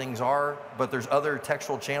what these things are, but there's other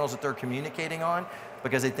textual channels that they're communicating on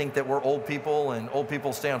because they think that we're old people and old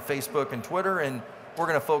people stay on Facebook and Twitter, and we're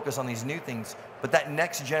going to focus on these new things. But that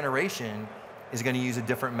next generation is going to use a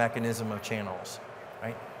different mechanism of channels,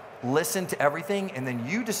 right? Listen to everything, and then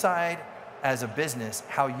you decide as a business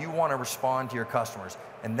how you want to respond to your customers.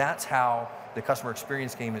 And that's how the customer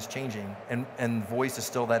experience game is changing, and voice is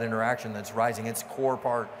still that interaction that's rising. It's a core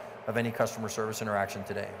part of any customer service interaction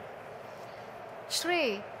today.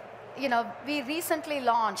 Shri, we recently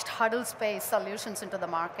launched huddle space solutions into the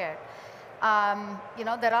market. There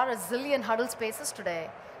are a zillion huddle spaces today,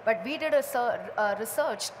 but we did we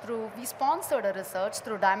sponsored a research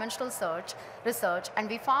through dimensional research, and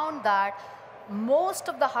we found that most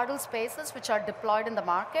of the huddle spaces which are deployed in the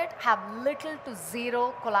market have little to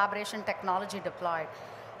zero collaboration technology deployed.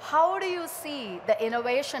 How do you see the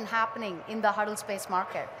innovation happening in the huddle space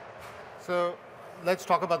market? So let's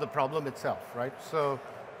talk about the problem itself, right? So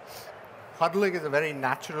huddling is a very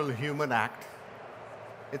natural human act.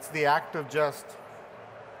 It's the act of just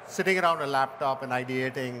sitting around a laptop and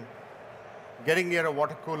ideating, getting near a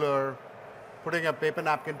water cooler, putting a paper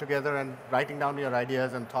napkin together and writing down your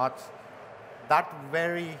ideas and thoughts. That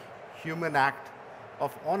very human act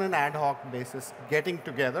of, on an ad hoc basis, getting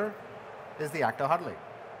together is the act of huddling.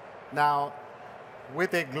 Now,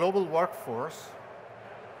 with a global workforce,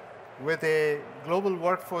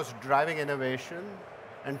 driving innovation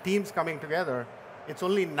and teams coming together, it's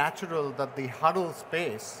only natural that the huddle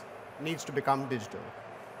space needs to become digital.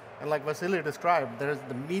 And like Vasily described, the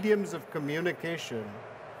mediums of communication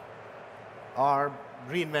are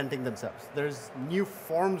reinventing themselves. There's new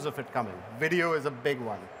forms of it coming. Video is a big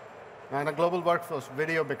one. Now, in a global workforce,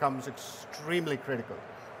 video becomes extremely critical.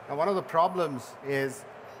 Now, one of the problems is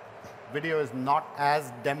video is not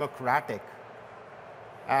as democratic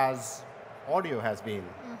as audio has been,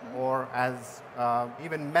 or as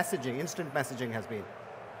even messaging, instant messaging has been.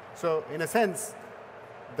 So in a sense,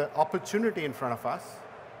 the opportunity in front of us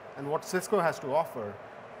and what Cisco has to offer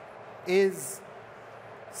is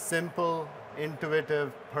simple,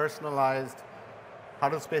 intuitive, personalized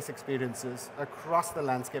huddle space experiences across the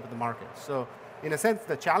landscape of the market. So in a sense,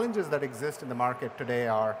 the challenges that exist in the market today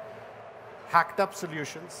are hacked up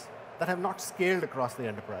solutions that have not scaled across the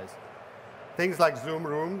enterprise. Things like Zoom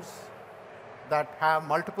Rooms that have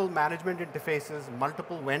multiple management interfaces,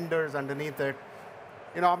 multiple vendors underneath it.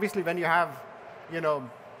 Obviously when you have,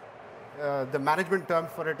 the management term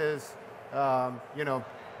for it is,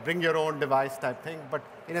 bring your own device type thing, but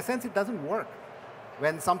in a sense it doesn't work.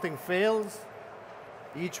 When something fails,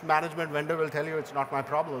 each management vendor will tell you it's not my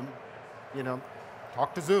problem,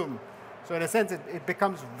 talk to Zoom. So in a sense, it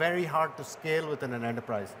becomes very hard to scale within an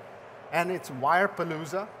enterprise. And it's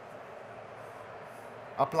Wirepalooza,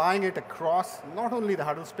 applying it across not only the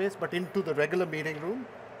huddle space, but into the regular meeting room.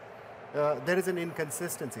 There is an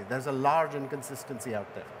inconsistency. There's a large inconsistency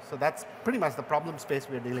out there. So that's pretty much the problem space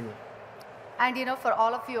we're dealing with. And for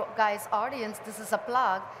all of you guys' audience, this is a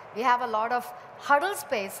plug. We have a lot of huddle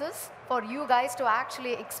spaces for you guys to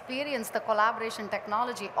actually experience the collaboration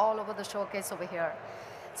technology all over the showcase over here.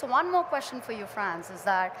 So one more question for you, Franz, is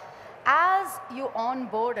that as you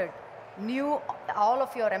onboarded all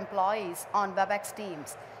of your employees on WebEx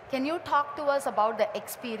Teams, can you talk to us about the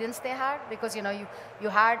experience they had? Because you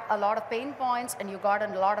had a lot of pain points and you got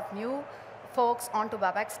a lot of new folks onto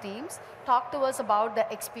WebEx Teams. Talk to us about the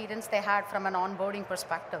experience they had from an onboarding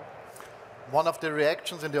perspective. One of the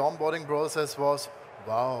reactions in the onboarding process was,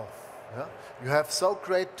 wow, you have so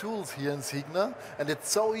great tools here in Signa, and it's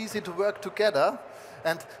so easy to work together.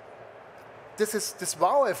 And this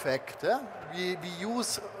wow effect, we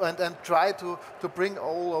use and try to bring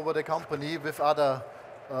all over the company with other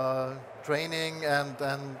training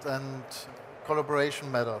and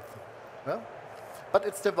collaboration methods. But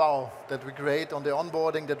it's the wow that we create on the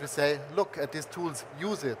onboarding, that we say, look at these tools,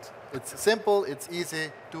 use it. It's simple, it's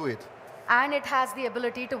easy, do it. And it has the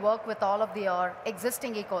ability to work with all of your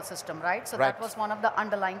existing ecosystem, right? So that was one of the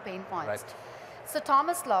underlying pain points. Right. So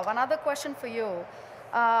Tomislav, another question for you.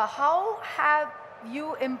 How have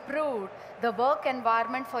you improved the work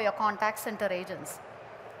environment for your contact center agents?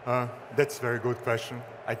 That's a very good question.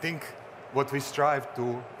 I think what we strive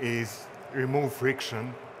to is remove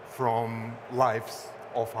friction from lives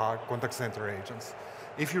of our contact center agents.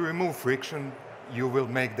 If you remove friction, you will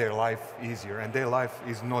make their life easier, and their life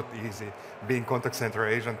is not easy. Being contact center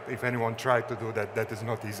agent, if anyone tried to do that, that is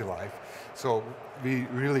not easy life. So we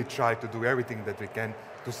really try to do everything that we can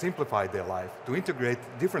to simplify their life, to integrate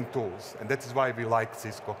different tools, and that is why we like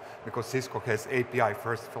Cisco, because Cisco has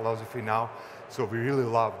API-first philosophy now, so we really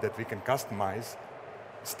love that we can customize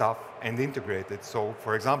stuff and integrate it. So,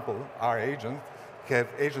 for example, our agents have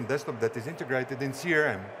agent desktop that is integrated in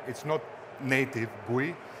CRM. It's not native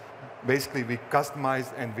GUI. Basically, we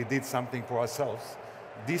customized and we did something for ourselves.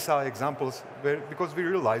 These are examples where, because we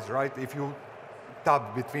realize, right, if you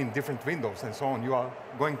tab between different windows and so on, you are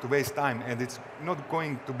going to waste time, and it's not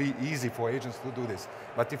going to be easy for agents to do this.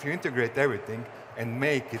 But if you integrate everything and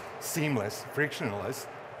make it seamless, frictionless,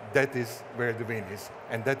 that is where the win is.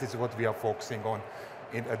 And that is what we are focusing on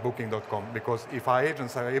at Booking.com, because if our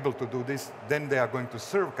agents are able to do this, then they are going to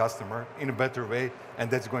serve customer in a better way,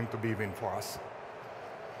 and that's going to be a win for us.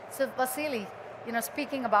 So Vasily,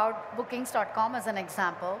 speaking about Bookings.com as an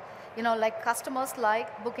example, like customers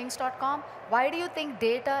like Bookings.com, why do you think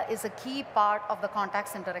data is a key part of the contact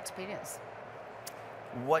center experience?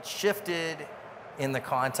 What shifted in the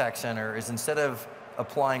contact center is, instead of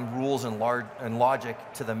applying rules and logic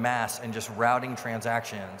to the mass and just routing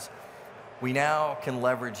transactions, we now can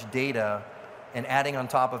leverage data and adding on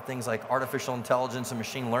top of things like artificial intelligence and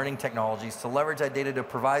machine learning technologies to leverage that data to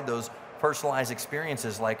provide those personalized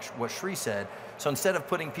experiences like what Shri said. So instead of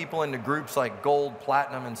putting people into groups like gold,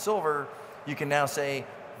 platinum, and silver, you can now say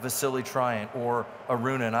Vasily Tryant or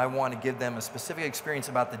Aruna, and I want to give them a specific experience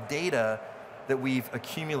about the data that we've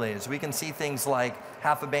accumulated. So we can see things like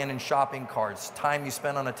half-abandoned shopping carts, time you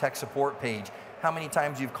spent on a tech support page, how many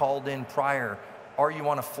times you've called in prior, Are you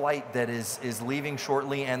on a flight that is leaving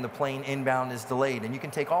shortly and the plane inbound is delayed? And you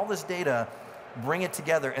can take all this data, bring it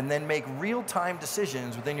together, and then make real-time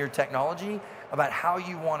decisions within your technology about how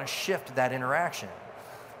you want to shift that interaction.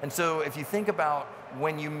 And so if you think about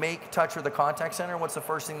when you make touch with the contact center, what's the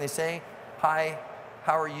first thing they say? Hi,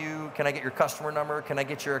 how are you? Can I get your customer number? Can I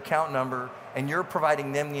get your account number? And you're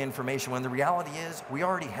providing them the information when the reality is we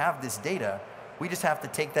already have this data. We just have to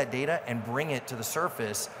take that data and bring it to the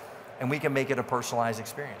surface, and we can make it a personalized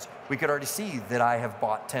experience. We could already see that I have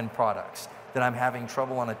bought 10 products, that I'm having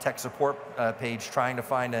trouble on a tech support page trying to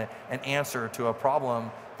find an answer to a problem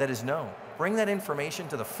that is known. Bring that information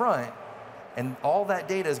to the front, and all that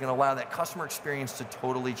data is going to allow that customer experience to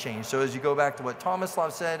totally change. So as you go back to what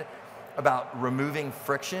Tomislav said about removing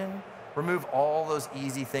friction, remove all those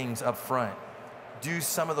easy things up front. Do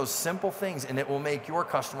some of those simple things, and it will make your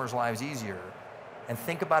customers' lives easier. And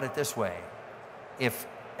think about it this way. If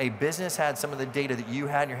a business had some of the data that you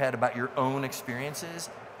had in your head about your own experiences,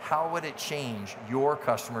 how would it change your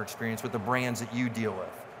customer experience with the brands that you deal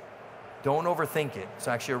with? Don't overthink it. It's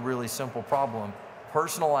actually a really simple problem.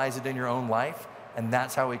 Personalize it in your own life, and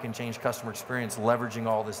that's how we can change customer experience, leveraging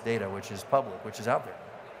all this data, which is public, which is out there.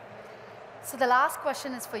 So the last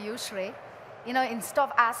question is for you, Shrey. Instead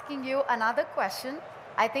of asking you another question,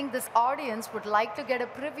 I think this audience would like to get a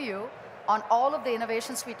preview on all of the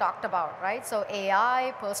innovations we talked about, right? So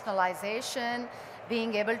AI, personalization,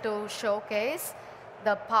 being able to showcase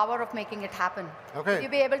the power of making it happen. Okay. Will you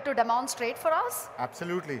be able to demonstrate for us?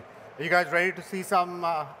 Absolutely. Are you guys ready to see some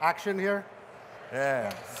action here?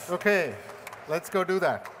 Yeah. Okay, let's go do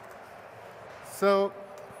that. So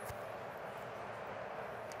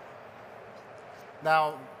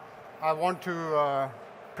now I want to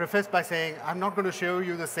preface by saying I'm not going to show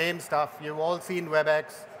you the same stuff. You've all seen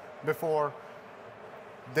WebEx before.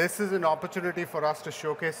 This is an opportunity for us to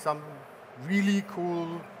showcase some really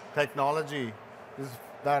cool technology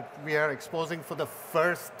that we are exposing for the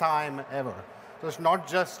first time ever. So it's not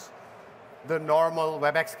just the normal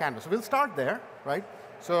WebEx canvas. So we'll start there, right?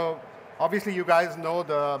 So obviously you guys know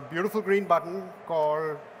the beautiful green button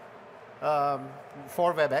called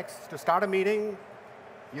for WebEx. To start a meeting,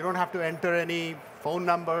 you don't have to enter any phone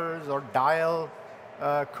numbers or dial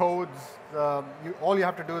codes. All you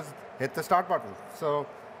have to do is hit the start button. So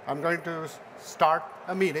I'm going to start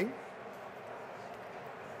a meeting.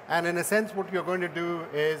 And in a sense, what you're going to do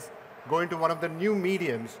is go into one of the new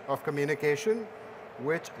mediums of communication,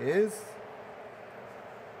 which is,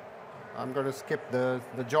 I'm going to skip the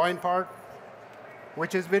join part,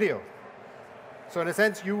 which is video. So in a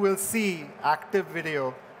sense, you will see active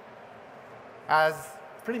video as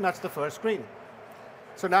pretty much the first screen.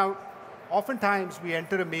 So now, oftentimes we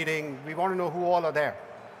enter a meeting, we want to know who all are there.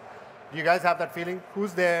 Do you guys have that feeling?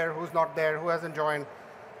 Who's there, who's not there, who hasn't joined?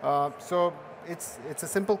 So it's a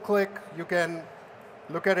simple click. You can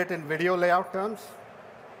look at it in video layout terms.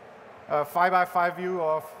 5x5 view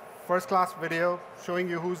of first-class video showing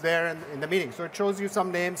you who's there in the meeting. So it shows you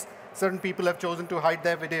some names. Certain people have chosen to hide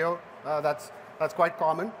their video. That's quite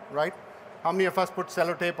common, right? How many of us put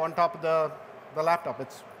sellotape on top of the laptop?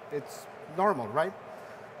 It's normal, right?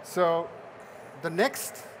 So the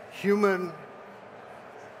next human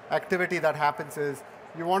activity that happens is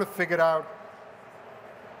you want to figure out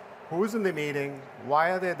who's in the meeting,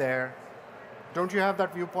 why are they there. Don't you have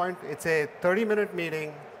that viewpoint? It's a 30-minute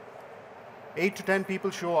meeting. 8 to 10 people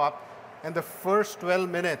show up, and the first 12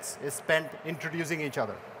 minutes is spent introducing each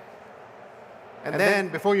other. And then,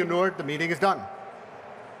 before you know it, the meeting is done.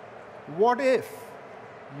 What if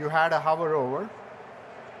you had a hover over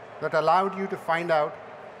that allowed you to find out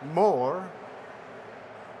more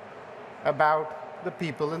about the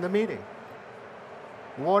people in the meeting?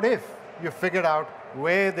 What if you figured out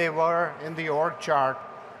where they were in the org chart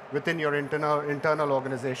within your internal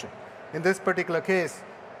organization? In this particular case,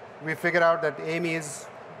 we figured out that Amy's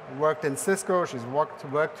worked in Cisco. She's worked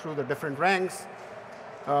through the different ranks.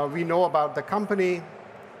 We know about the company.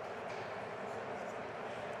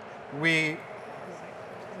 We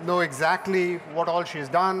know exactly what all she's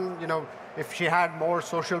done. If she had more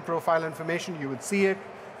social profile information, you would see it.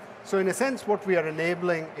 So in a sense, what we are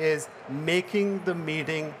enabling is making the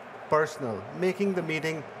meeting personal, making the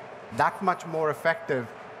meeting that much more effective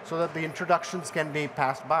so that the introductions can be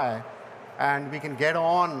passed by and we can get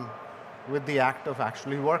on with the act of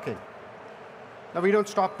actually working. Now, we don't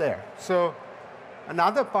stop there. So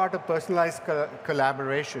another part of personalized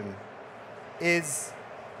collaboration is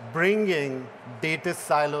bringing data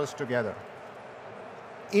silos together.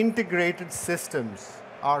 Integrated systems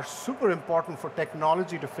are super important for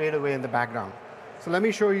technology to fade away in the background. So let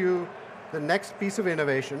me show you the next piece of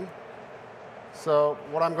innovation. So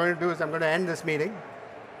what I'm going to do is I'm going to end this meeting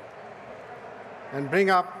and bring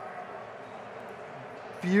up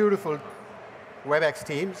beautiful WebEx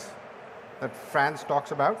Teams that Franz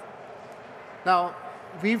talks about. Now,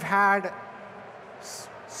 we've had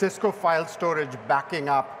Cisco file storage backing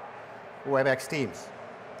up WebEx Teams.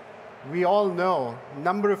 We all know a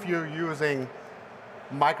number of you using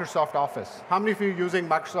Microsoft Office. How many of you are using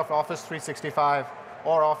Microsoft Office 365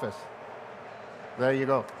 or Office? There you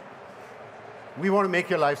go. We want to make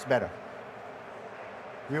your lives better.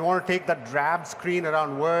 We want to take that drab screen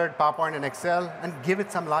around Word, PowerPoint, and Excel and give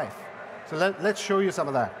it some life. So let's show you some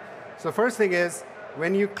of that. So first thing is,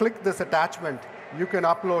 when you click this attachment, you can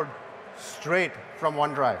upload straight from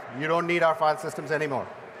OneDrive. You don't need our file systems anymore.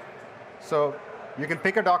 So you can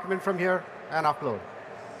pick a document from here and upload.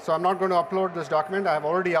 So I'm not going to upload this document. I've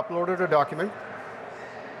already uploaded a document.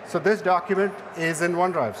 So this document is in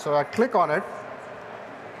OneDrive. So I click on it.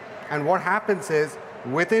 And what happens is,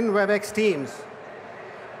 within WebEx Teams,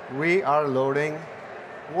 we are loading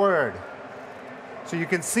Word. So you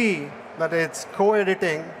can see that it's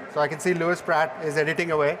co-editing. So I can see Louis Pratt is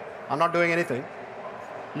editing away. I'm not doing anything.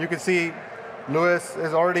 You can see Louis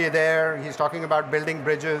is already there. He's talking about building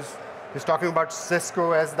bridges. He's talking about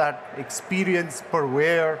Cisco as that experience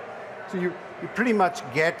purveyor. So you pretty much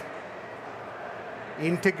get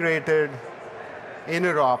integrated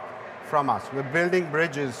interop from us. We're building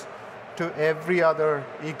bridges to every other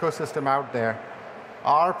ecosystem out there.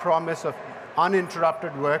 Our promise of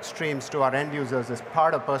uninterrupted work streams to our end users is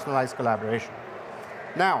part of personalized collaboration.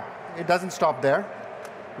 Now, it doesn't stop there.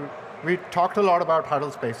 We talked a lot about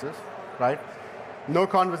huddle spaces, right? No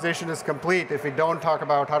conversation is complete if we don't talk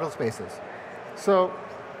about huddle spaces. So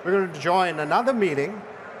we're going to join another meeting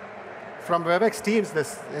from WebEx Teams,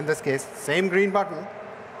 in this case, same green button.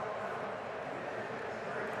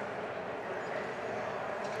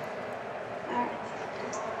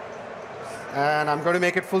 And I'm going to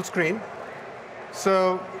make it full screen.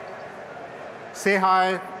 So say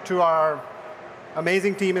hi to our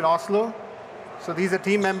amazing team in Oslo. So these are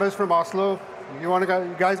team members from Oslo. You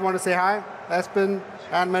guys want to say hi? Espen,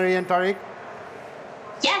 Anne-Marie, and Tariq?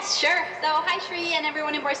 Yes, sure. So hi, Shri, and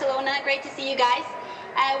everyone in Barcelona. Great to see you guys.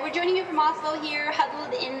 We're joining you from Oslo here,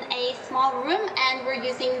 huddled in a small room, and we're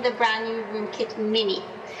using the brand new RoomKit Mini.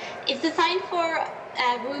 It's designed for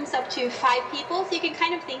rooms up to 5 people, so you can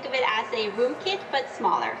kind of think of it as a RoomKit, but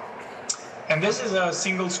smaller. And this is a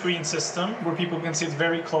single screen system where people can sit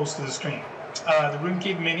very close to the screen. The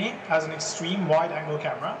RoomKit Mini has an extreme wide-angle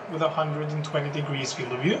camera with a 120 degrees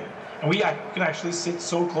field of view, and we can actually sit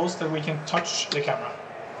so close that we can touch the camera.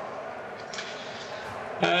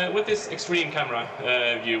 With this extreme camera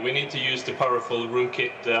view, we need to use the powerful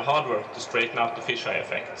RoomKit hardware to straighten out the fisheye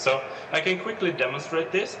effect. So I can quickly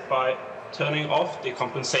demonstrate this by turning off the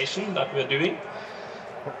compensation that we're doing.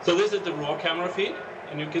 So this is the raw camera feed,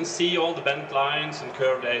 and you can see all the bent lines and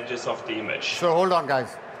curved edges of the image. So hold on,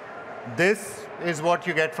 guys. This is what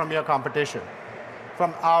you get from your competition,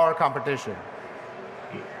 from our competition.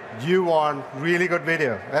 You want really good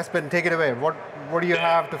video. Espen, take it away. What do you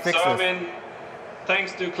have to fix this? I mean,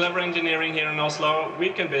 thanks to clever engineering here in Oslo, we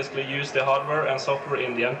can basically use the hardware and software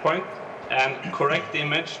in the endpoint and correct the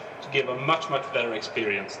image to give a much, much better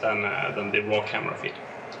experience than the raw camera feed.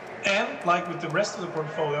 And like with the rest of the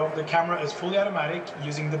portfolio, the camera is fully automatic,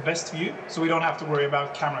 using the best view, so we don't have to worry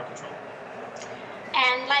about camera control.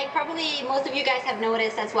 And like probably most of you guys have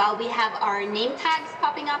noticed as well, we have our name tags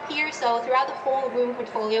popping up here. So throughout the whole room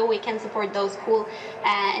portfolio, we can support those cool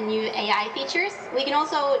new AI features. We can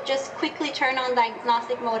also just quickly turn on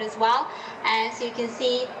diagnostic mode as well. So you can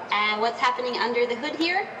see what's happening under the hood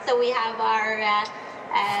here. So we have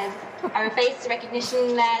our face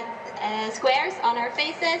recognition squares on our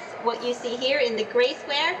faces. What you see here in the gray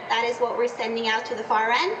square, that is what we're sending out to the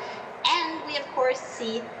far end. And we, of course,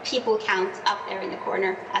 see people count up there in the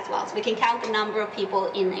corner as well. So we can count the number of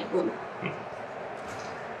people in a room.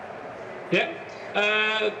 Yeah.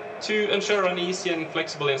 To ensure an easy and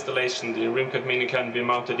flexible installation, the RoomKit Mini can be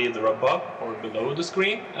mounted either above or below the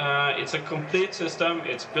screen. It's a complete system.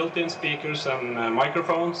 It's built-in speakers and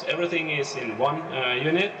microphones. Everything is in one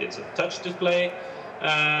unit. It's a touch display.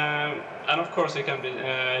 And of course, it can be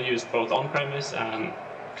used both on-premise and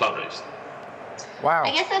cloud-based. Wow.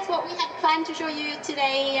 I guess that's what we had planned to show you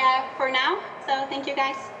today for now. So thank you,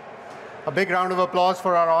 guys. A big round of applause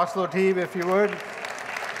for our Oslo team, if you would.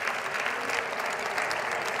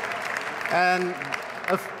 And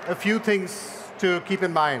a few things to keep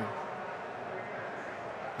in mind.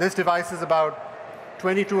 This device is about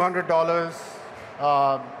 $2,200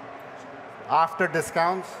 after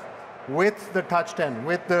discounts with the touch 10,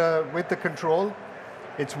 with the control.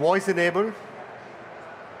 It's voice enabled.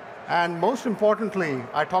 And most importantly,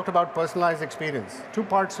 I talked about personalized experience. Two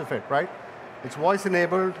parts of it, right? It's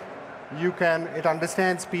voice-enabled. It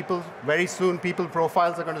understands people. Very soon, people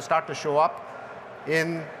profiles are going to start to show up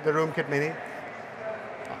in the RoomKit Mini.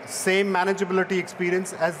 Same manageability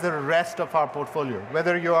experience as the rest of our portfolio.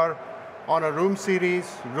 Whether you are on a room series,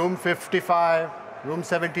 room 55, room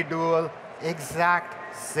 70 dual,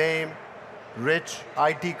 exact same rich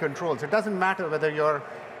IT controls. It doesn't matter whether you're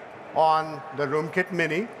on the RoomKit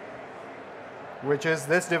Mini, which is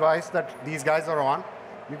this device that these guys are on.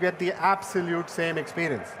 You get the absolute same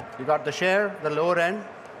experience. You got the share, the lower end.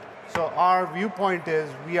 So our viewpoint is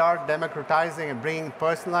we are democratizing and bringing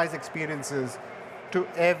personalized experiences to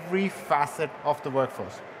every facet of the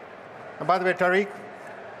workforce. And by the way, Tariq,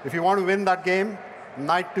 if you want to win that game,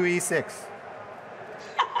 knight to e6.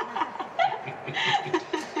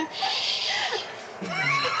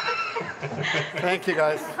 Thank you,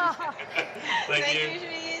 guys. Thank you.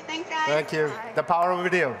 Thanks, guys. Thank you. The power of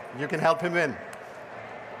video. You can help him win.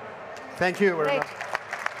 Thank you very much.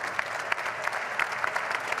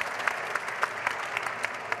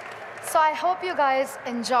 So I hope you guys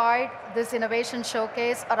enjoyed this innovation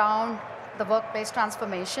showcase around the workplace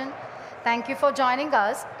transformation. Thank you for joining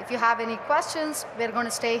us. If you have any questions, we're going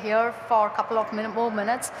to stay here for a couple of more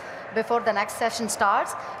minutes before the next session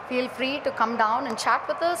starts. Feel free to come down and chat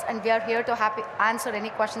with us, and we are here to answer any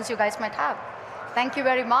questions you guys might have. Thank you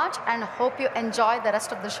very much, and hope you enjoy the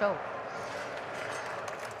rest of the show.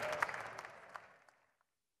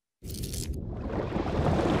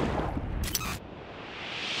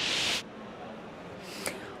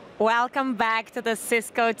 Welcome back to the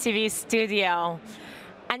Cisco TV studio.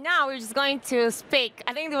 And now we're just going to speak.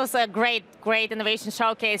 I think it was a great innovation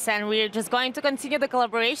showcase, and we're just going to continue the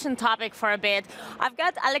collaboration topic for a bit. I've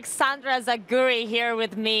got Alexandra Zaguri here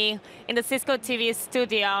with me in the Cisco TV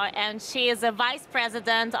studio, and she is a Vice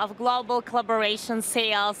President of Global Collaboration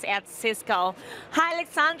Sales at Cisco. Hi,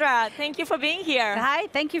 Alexandra. Thank you for being here. Hi,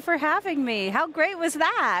 thank you for having me. How great was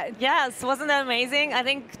that? Yes, wasn't that amazing? I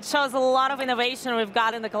think it shows a lot of innovation we've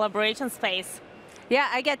got in the collaboration space. Yeah,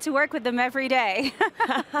 I get to work with them every day.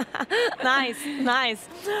 Nice, nice.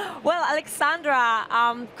 Well, Alexandra,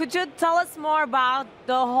 could you tell us more about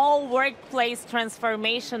the whole workplace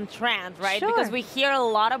transformation trend, right? Sure. Because we hear a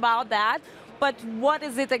lot about that, but what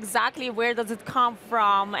is it exactly? Where does it come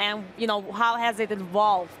from? And how has it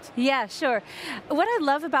evolved? Yeah, sure. What I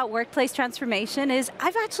love about workplace transformation is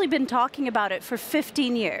I've actually been talking about it for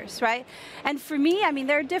 15 years, right? And for me, I mean,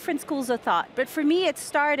 there are different schools of thought, but for me, it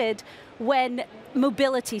started when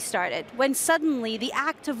mobility started, when suddenly the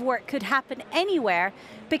act of work could happen anywhere,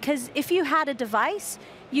 because if you had a device,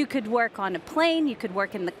 you could work on a plane, you could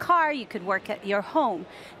work in the car, you could work at your home.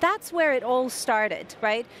 That's where it all started,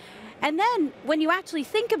 right? And then when you actually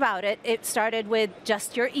think about it, it started with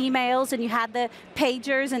just your emails, and you had the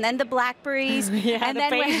pagers, and then the Blackberries, and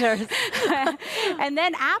then pagers. And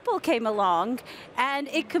then Apple came along, and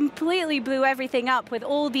it completely blew everything up with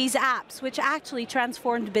all these apps, which actually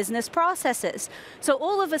transformed business processes. So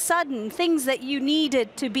all of a sudden, things that you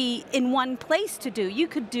needed to be in one place to do, you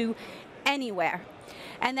could do anywhere.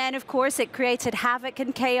 And then, of course, it created havoc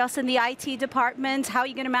and chaos in the IT department. How are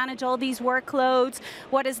you going to manage all these workloads?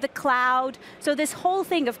 What is the cloud? So this whole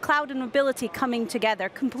thing of cloud and mobility coming together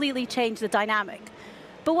completely changed the dynamic.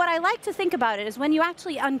 But what I like to think about it is when you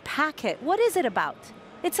actually unpack it, what is it about?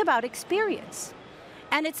 It's about experience.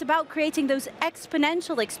 And it's about creating those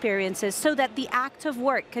exponential experiences so that the act of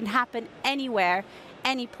work can happen anywhere,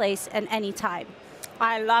 any place, and any time.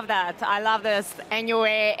 I love that. I love this.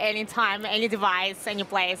 Anywhere, anytime, any device, any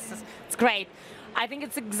place. It's great. I think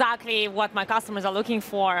it's exactly what my customers are looking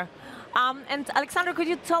for. And Alexandra, could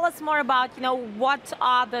you tell us more about, what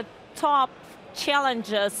are the top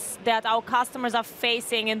challenges that our customers are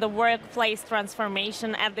facing in the workplace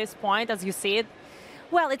transformation at this point, as you see it?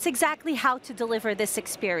 Well, it's exactly how to deliver this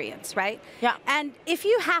experience, right? Yeah. And if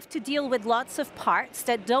you have to deal with lots of parts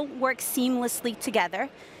that don't work seamlessly together,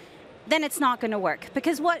 then it's not going to work.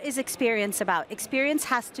 Because what is experience about? Experience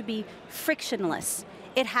has to be frictionless.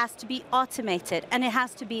 It has to be automated, and it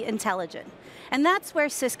has to be intelligent. And that's where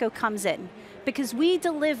Cisco comes in, because we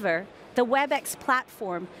deliver the WebEx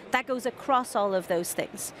platform that goes across all of those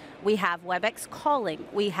things. We have WebEx calling,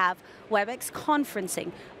 we have WebEx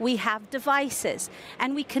conferencing, we have devices,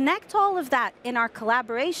 and we connect all of that in our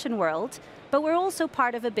collaboration world, but we're also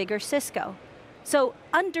part of a bigger Cisco. So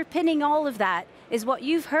underpinning all of that is what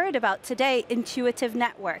you've heard about today, intuitive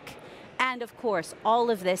network. And of course, all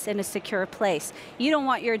of this in a secure place. You don't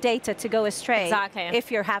want your data to go astray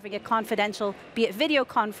if you're having a confidential, be it video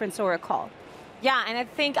conference or a call. Yeah, and I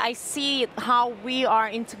think I see how we are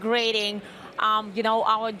integrating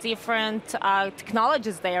our different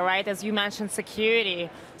technologies there, right? As you mentioned, security.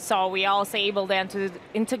 So we are also able then to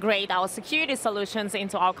integrate our security solutions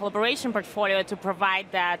into our collaboration portfolio to provide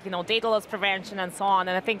that, data loss prevention and so on.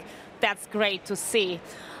 And I think that's great to see.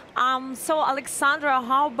 So Alexandra,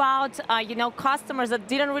 how about customers that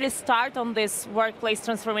didn't really start on this workplace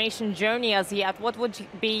transformation journey as yet? What would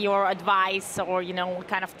be your advice or what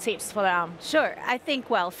kind of tips for them? Sure. I think,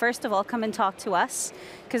 well, first of all, come and talk to us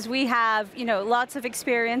because we have lots of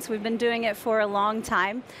experience. We've been doing it for a long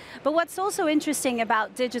time. But what's also interesting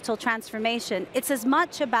about digital transformation, it's as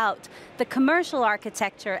much about the commercial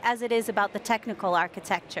architecture as it is about the technical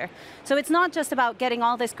architecture. So it's not just about getting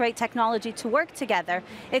all this great technology to work together.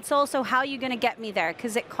 It's also how you're going to get me there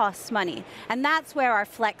because it costs money. And that's where our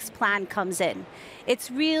Flex plan comes in.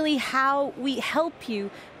 It's really how we help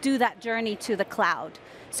you do that journey to the cloud.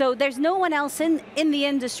 So there's no one else in the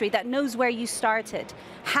industry that knows where you started,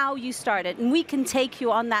 how you started, and we can take you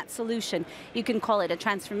on that solution. You can call it a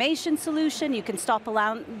transformation solution, you can stop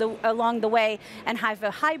along the way and have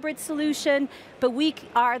a hybrid solution, but we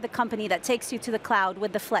are the company that takes you to the cloud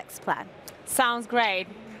with the Flex plan. Sounds great.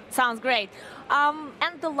 Sounds great.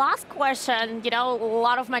 And the last question, a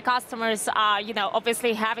lot of my customers are,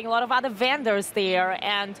 obviously having a lot of other vendors there,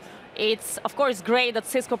 and it's, of course, great that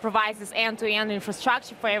Cisco provides this end-to-end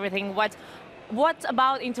infrastructure for everything. What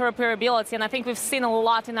about interoperability? And I think we've seen a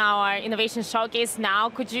lot in our innovation showcase now.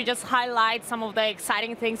 Could you just highlight some of the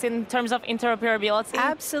exciting things in terms of interoperability?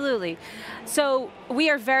 Absolutely. So we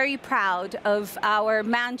are very proud of our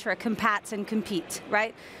mantra, compat and compete,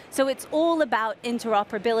 right? So it's all about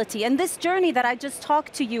interoperability. And this journey that I just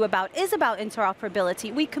talked to you about is about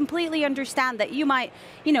interoperability. We completely understand that you might,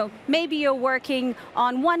 maybe you're working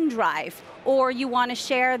on OneDrive or you want to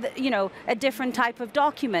share, a different type of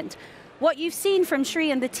document. What you've seen from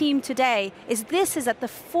Sri and the team today is this is at the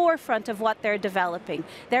forefront of what they're developing.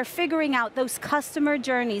 They're figuring out those customer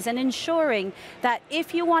journeys and ensuring that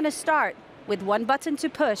if you want to start with one button to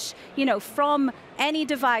push, from any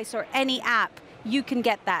device or any app, you can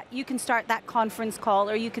get that. You can start that conference call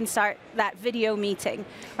or you can start that video meeting,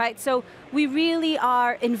 right? So we really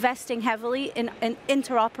are investing heavily in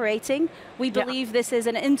interoperating. We believe this is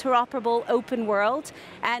an interoperable open world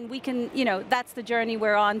and we can, that's the journey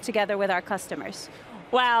we're on together with our customers.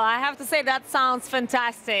 Well, I have to say that sounds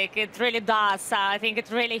fantastic. It really does. I think it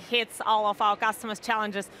really hits all of our customers'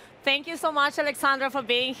 challenges. Thank you so much, Alexandra, for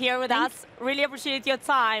being here with us. Really appreciate your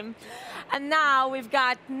time. And now we've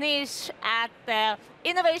got Nish at the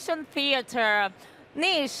Innovation Theater.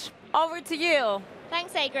 Nish, over to you.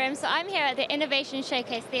 Thanks, Agrim. So I'm here at the Innovation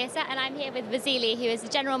Showcase Theatre, and I'm here with Vasily, who is the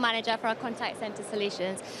General Manager for our Contact Center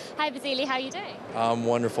Solutions. Hi, Vasily, how are you doing? I'm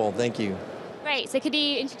wonderful, thank you. Great. So could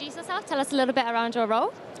you introduce yourself? Tell us a little bit around your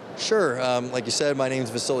role. Sure. Like you said, my name is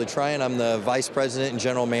Vasily Tryan. I'm the Vice President and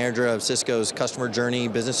General Manager of Cisco's Customer Journey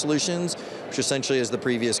Business Solutions, which essentially is the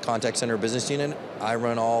previous contact center business unit. I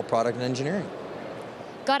run all product and engineering.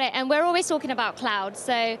 Got it. And we're always talking about cloud.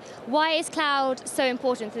 So why is cloud so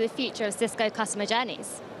important to the future of Cisco customer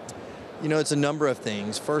journeys? It's a number of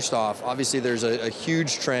things. First off, obviously there's a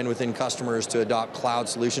huge trend within customers to adopt cloud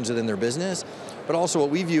solutions within their business, but also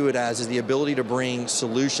what we view it as is the ability to bring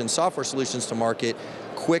solutions, software solutions to market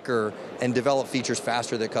quicker and develop features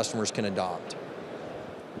faster that customers can adopt.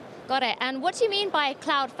 Got it. And what do you mean by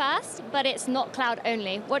cloud first, but it's not cloud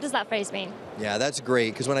only? What does that phrase mean? Yeah, that's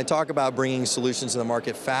great, because when I talk about bringing solutions to the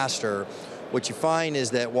market faster, what you find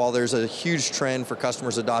is that while there's a huge trend for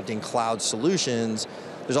customers adopting cloud solutions,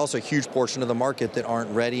 there's also a huge portion of the market that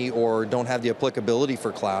aren't ready or don't have the applicability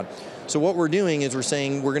for cloud. So what we're doing is we're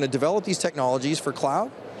saying we're going to develop these technologies for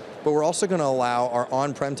cloud, but we're also going to allow our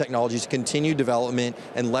on-prem technologies to continue development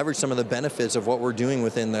and leverage some of the benefits of what we're doing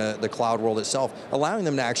within the cloud world itself, allowing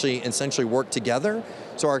them to actually essentially work together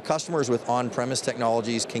so our customers with on-premise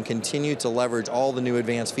technologies can continue to leverage all the new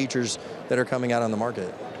advanced features that are coming out on the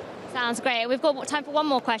market. Sounds great. We've got time for one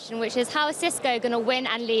more question, which is how is Cisco going to win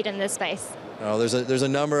and lead in this space? There's a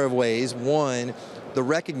number of ways. One, the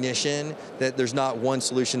recognition that there's not one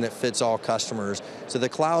solution that fits all customers. So the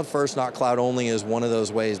cloud first, not cloud only is one of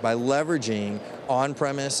those ways. By leveraging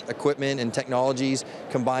on-premise equipment and technologies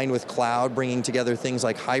combined with cloud, bringing together things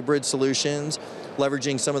like hybrid solutions,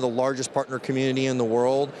 leveraging some of the largest partner community in the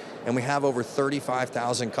world, and we have over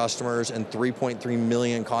 35,000 customers and 3.3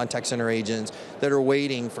 million contact center agents that are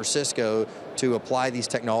waiting for Cisco to apply these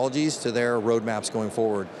technologies to their roadmaps going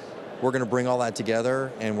forward. We're going to bring all that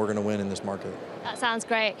together and we're going to win in this market. That sounds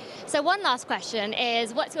great. So one last question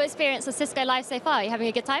is, what's your experience with Cisco Live so far? Are you having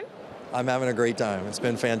a good time? I'm having a great time. It's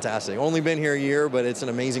been fantastic. Only been here a year, but it's an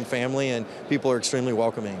amazing family, and people are extremely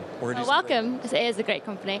welcoming. Welcome. It is a great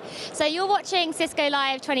company. So you're watching Cisco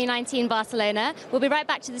Live 2019 Barcelona. We'll be right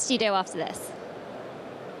back to the studio after this.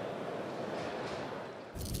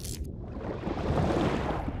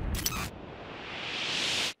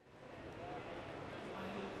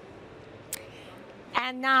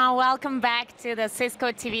 And now, welcome back to the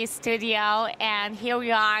Cisco TV studio. And here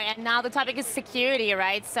we are. And now the topic is security,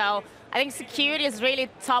 right? So I think security is really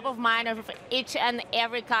top of mind of each and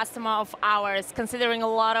every customer of ours, considering a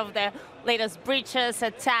lot of the latest breaches,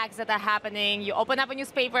 attacks that are happening. You open up a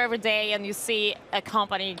newspaper every day and you see a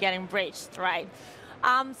company getting breached, right?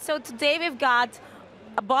 So today we've got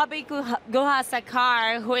Bobby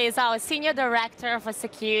Guha-Sakar, who is our Senior Director for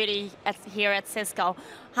Security here at Cisco.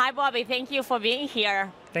 Hi, Bobby. Thank you for being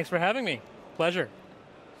here. Thanks for having me. Pleasure.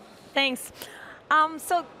 Thanks.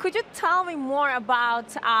 So could you tell me more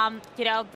about,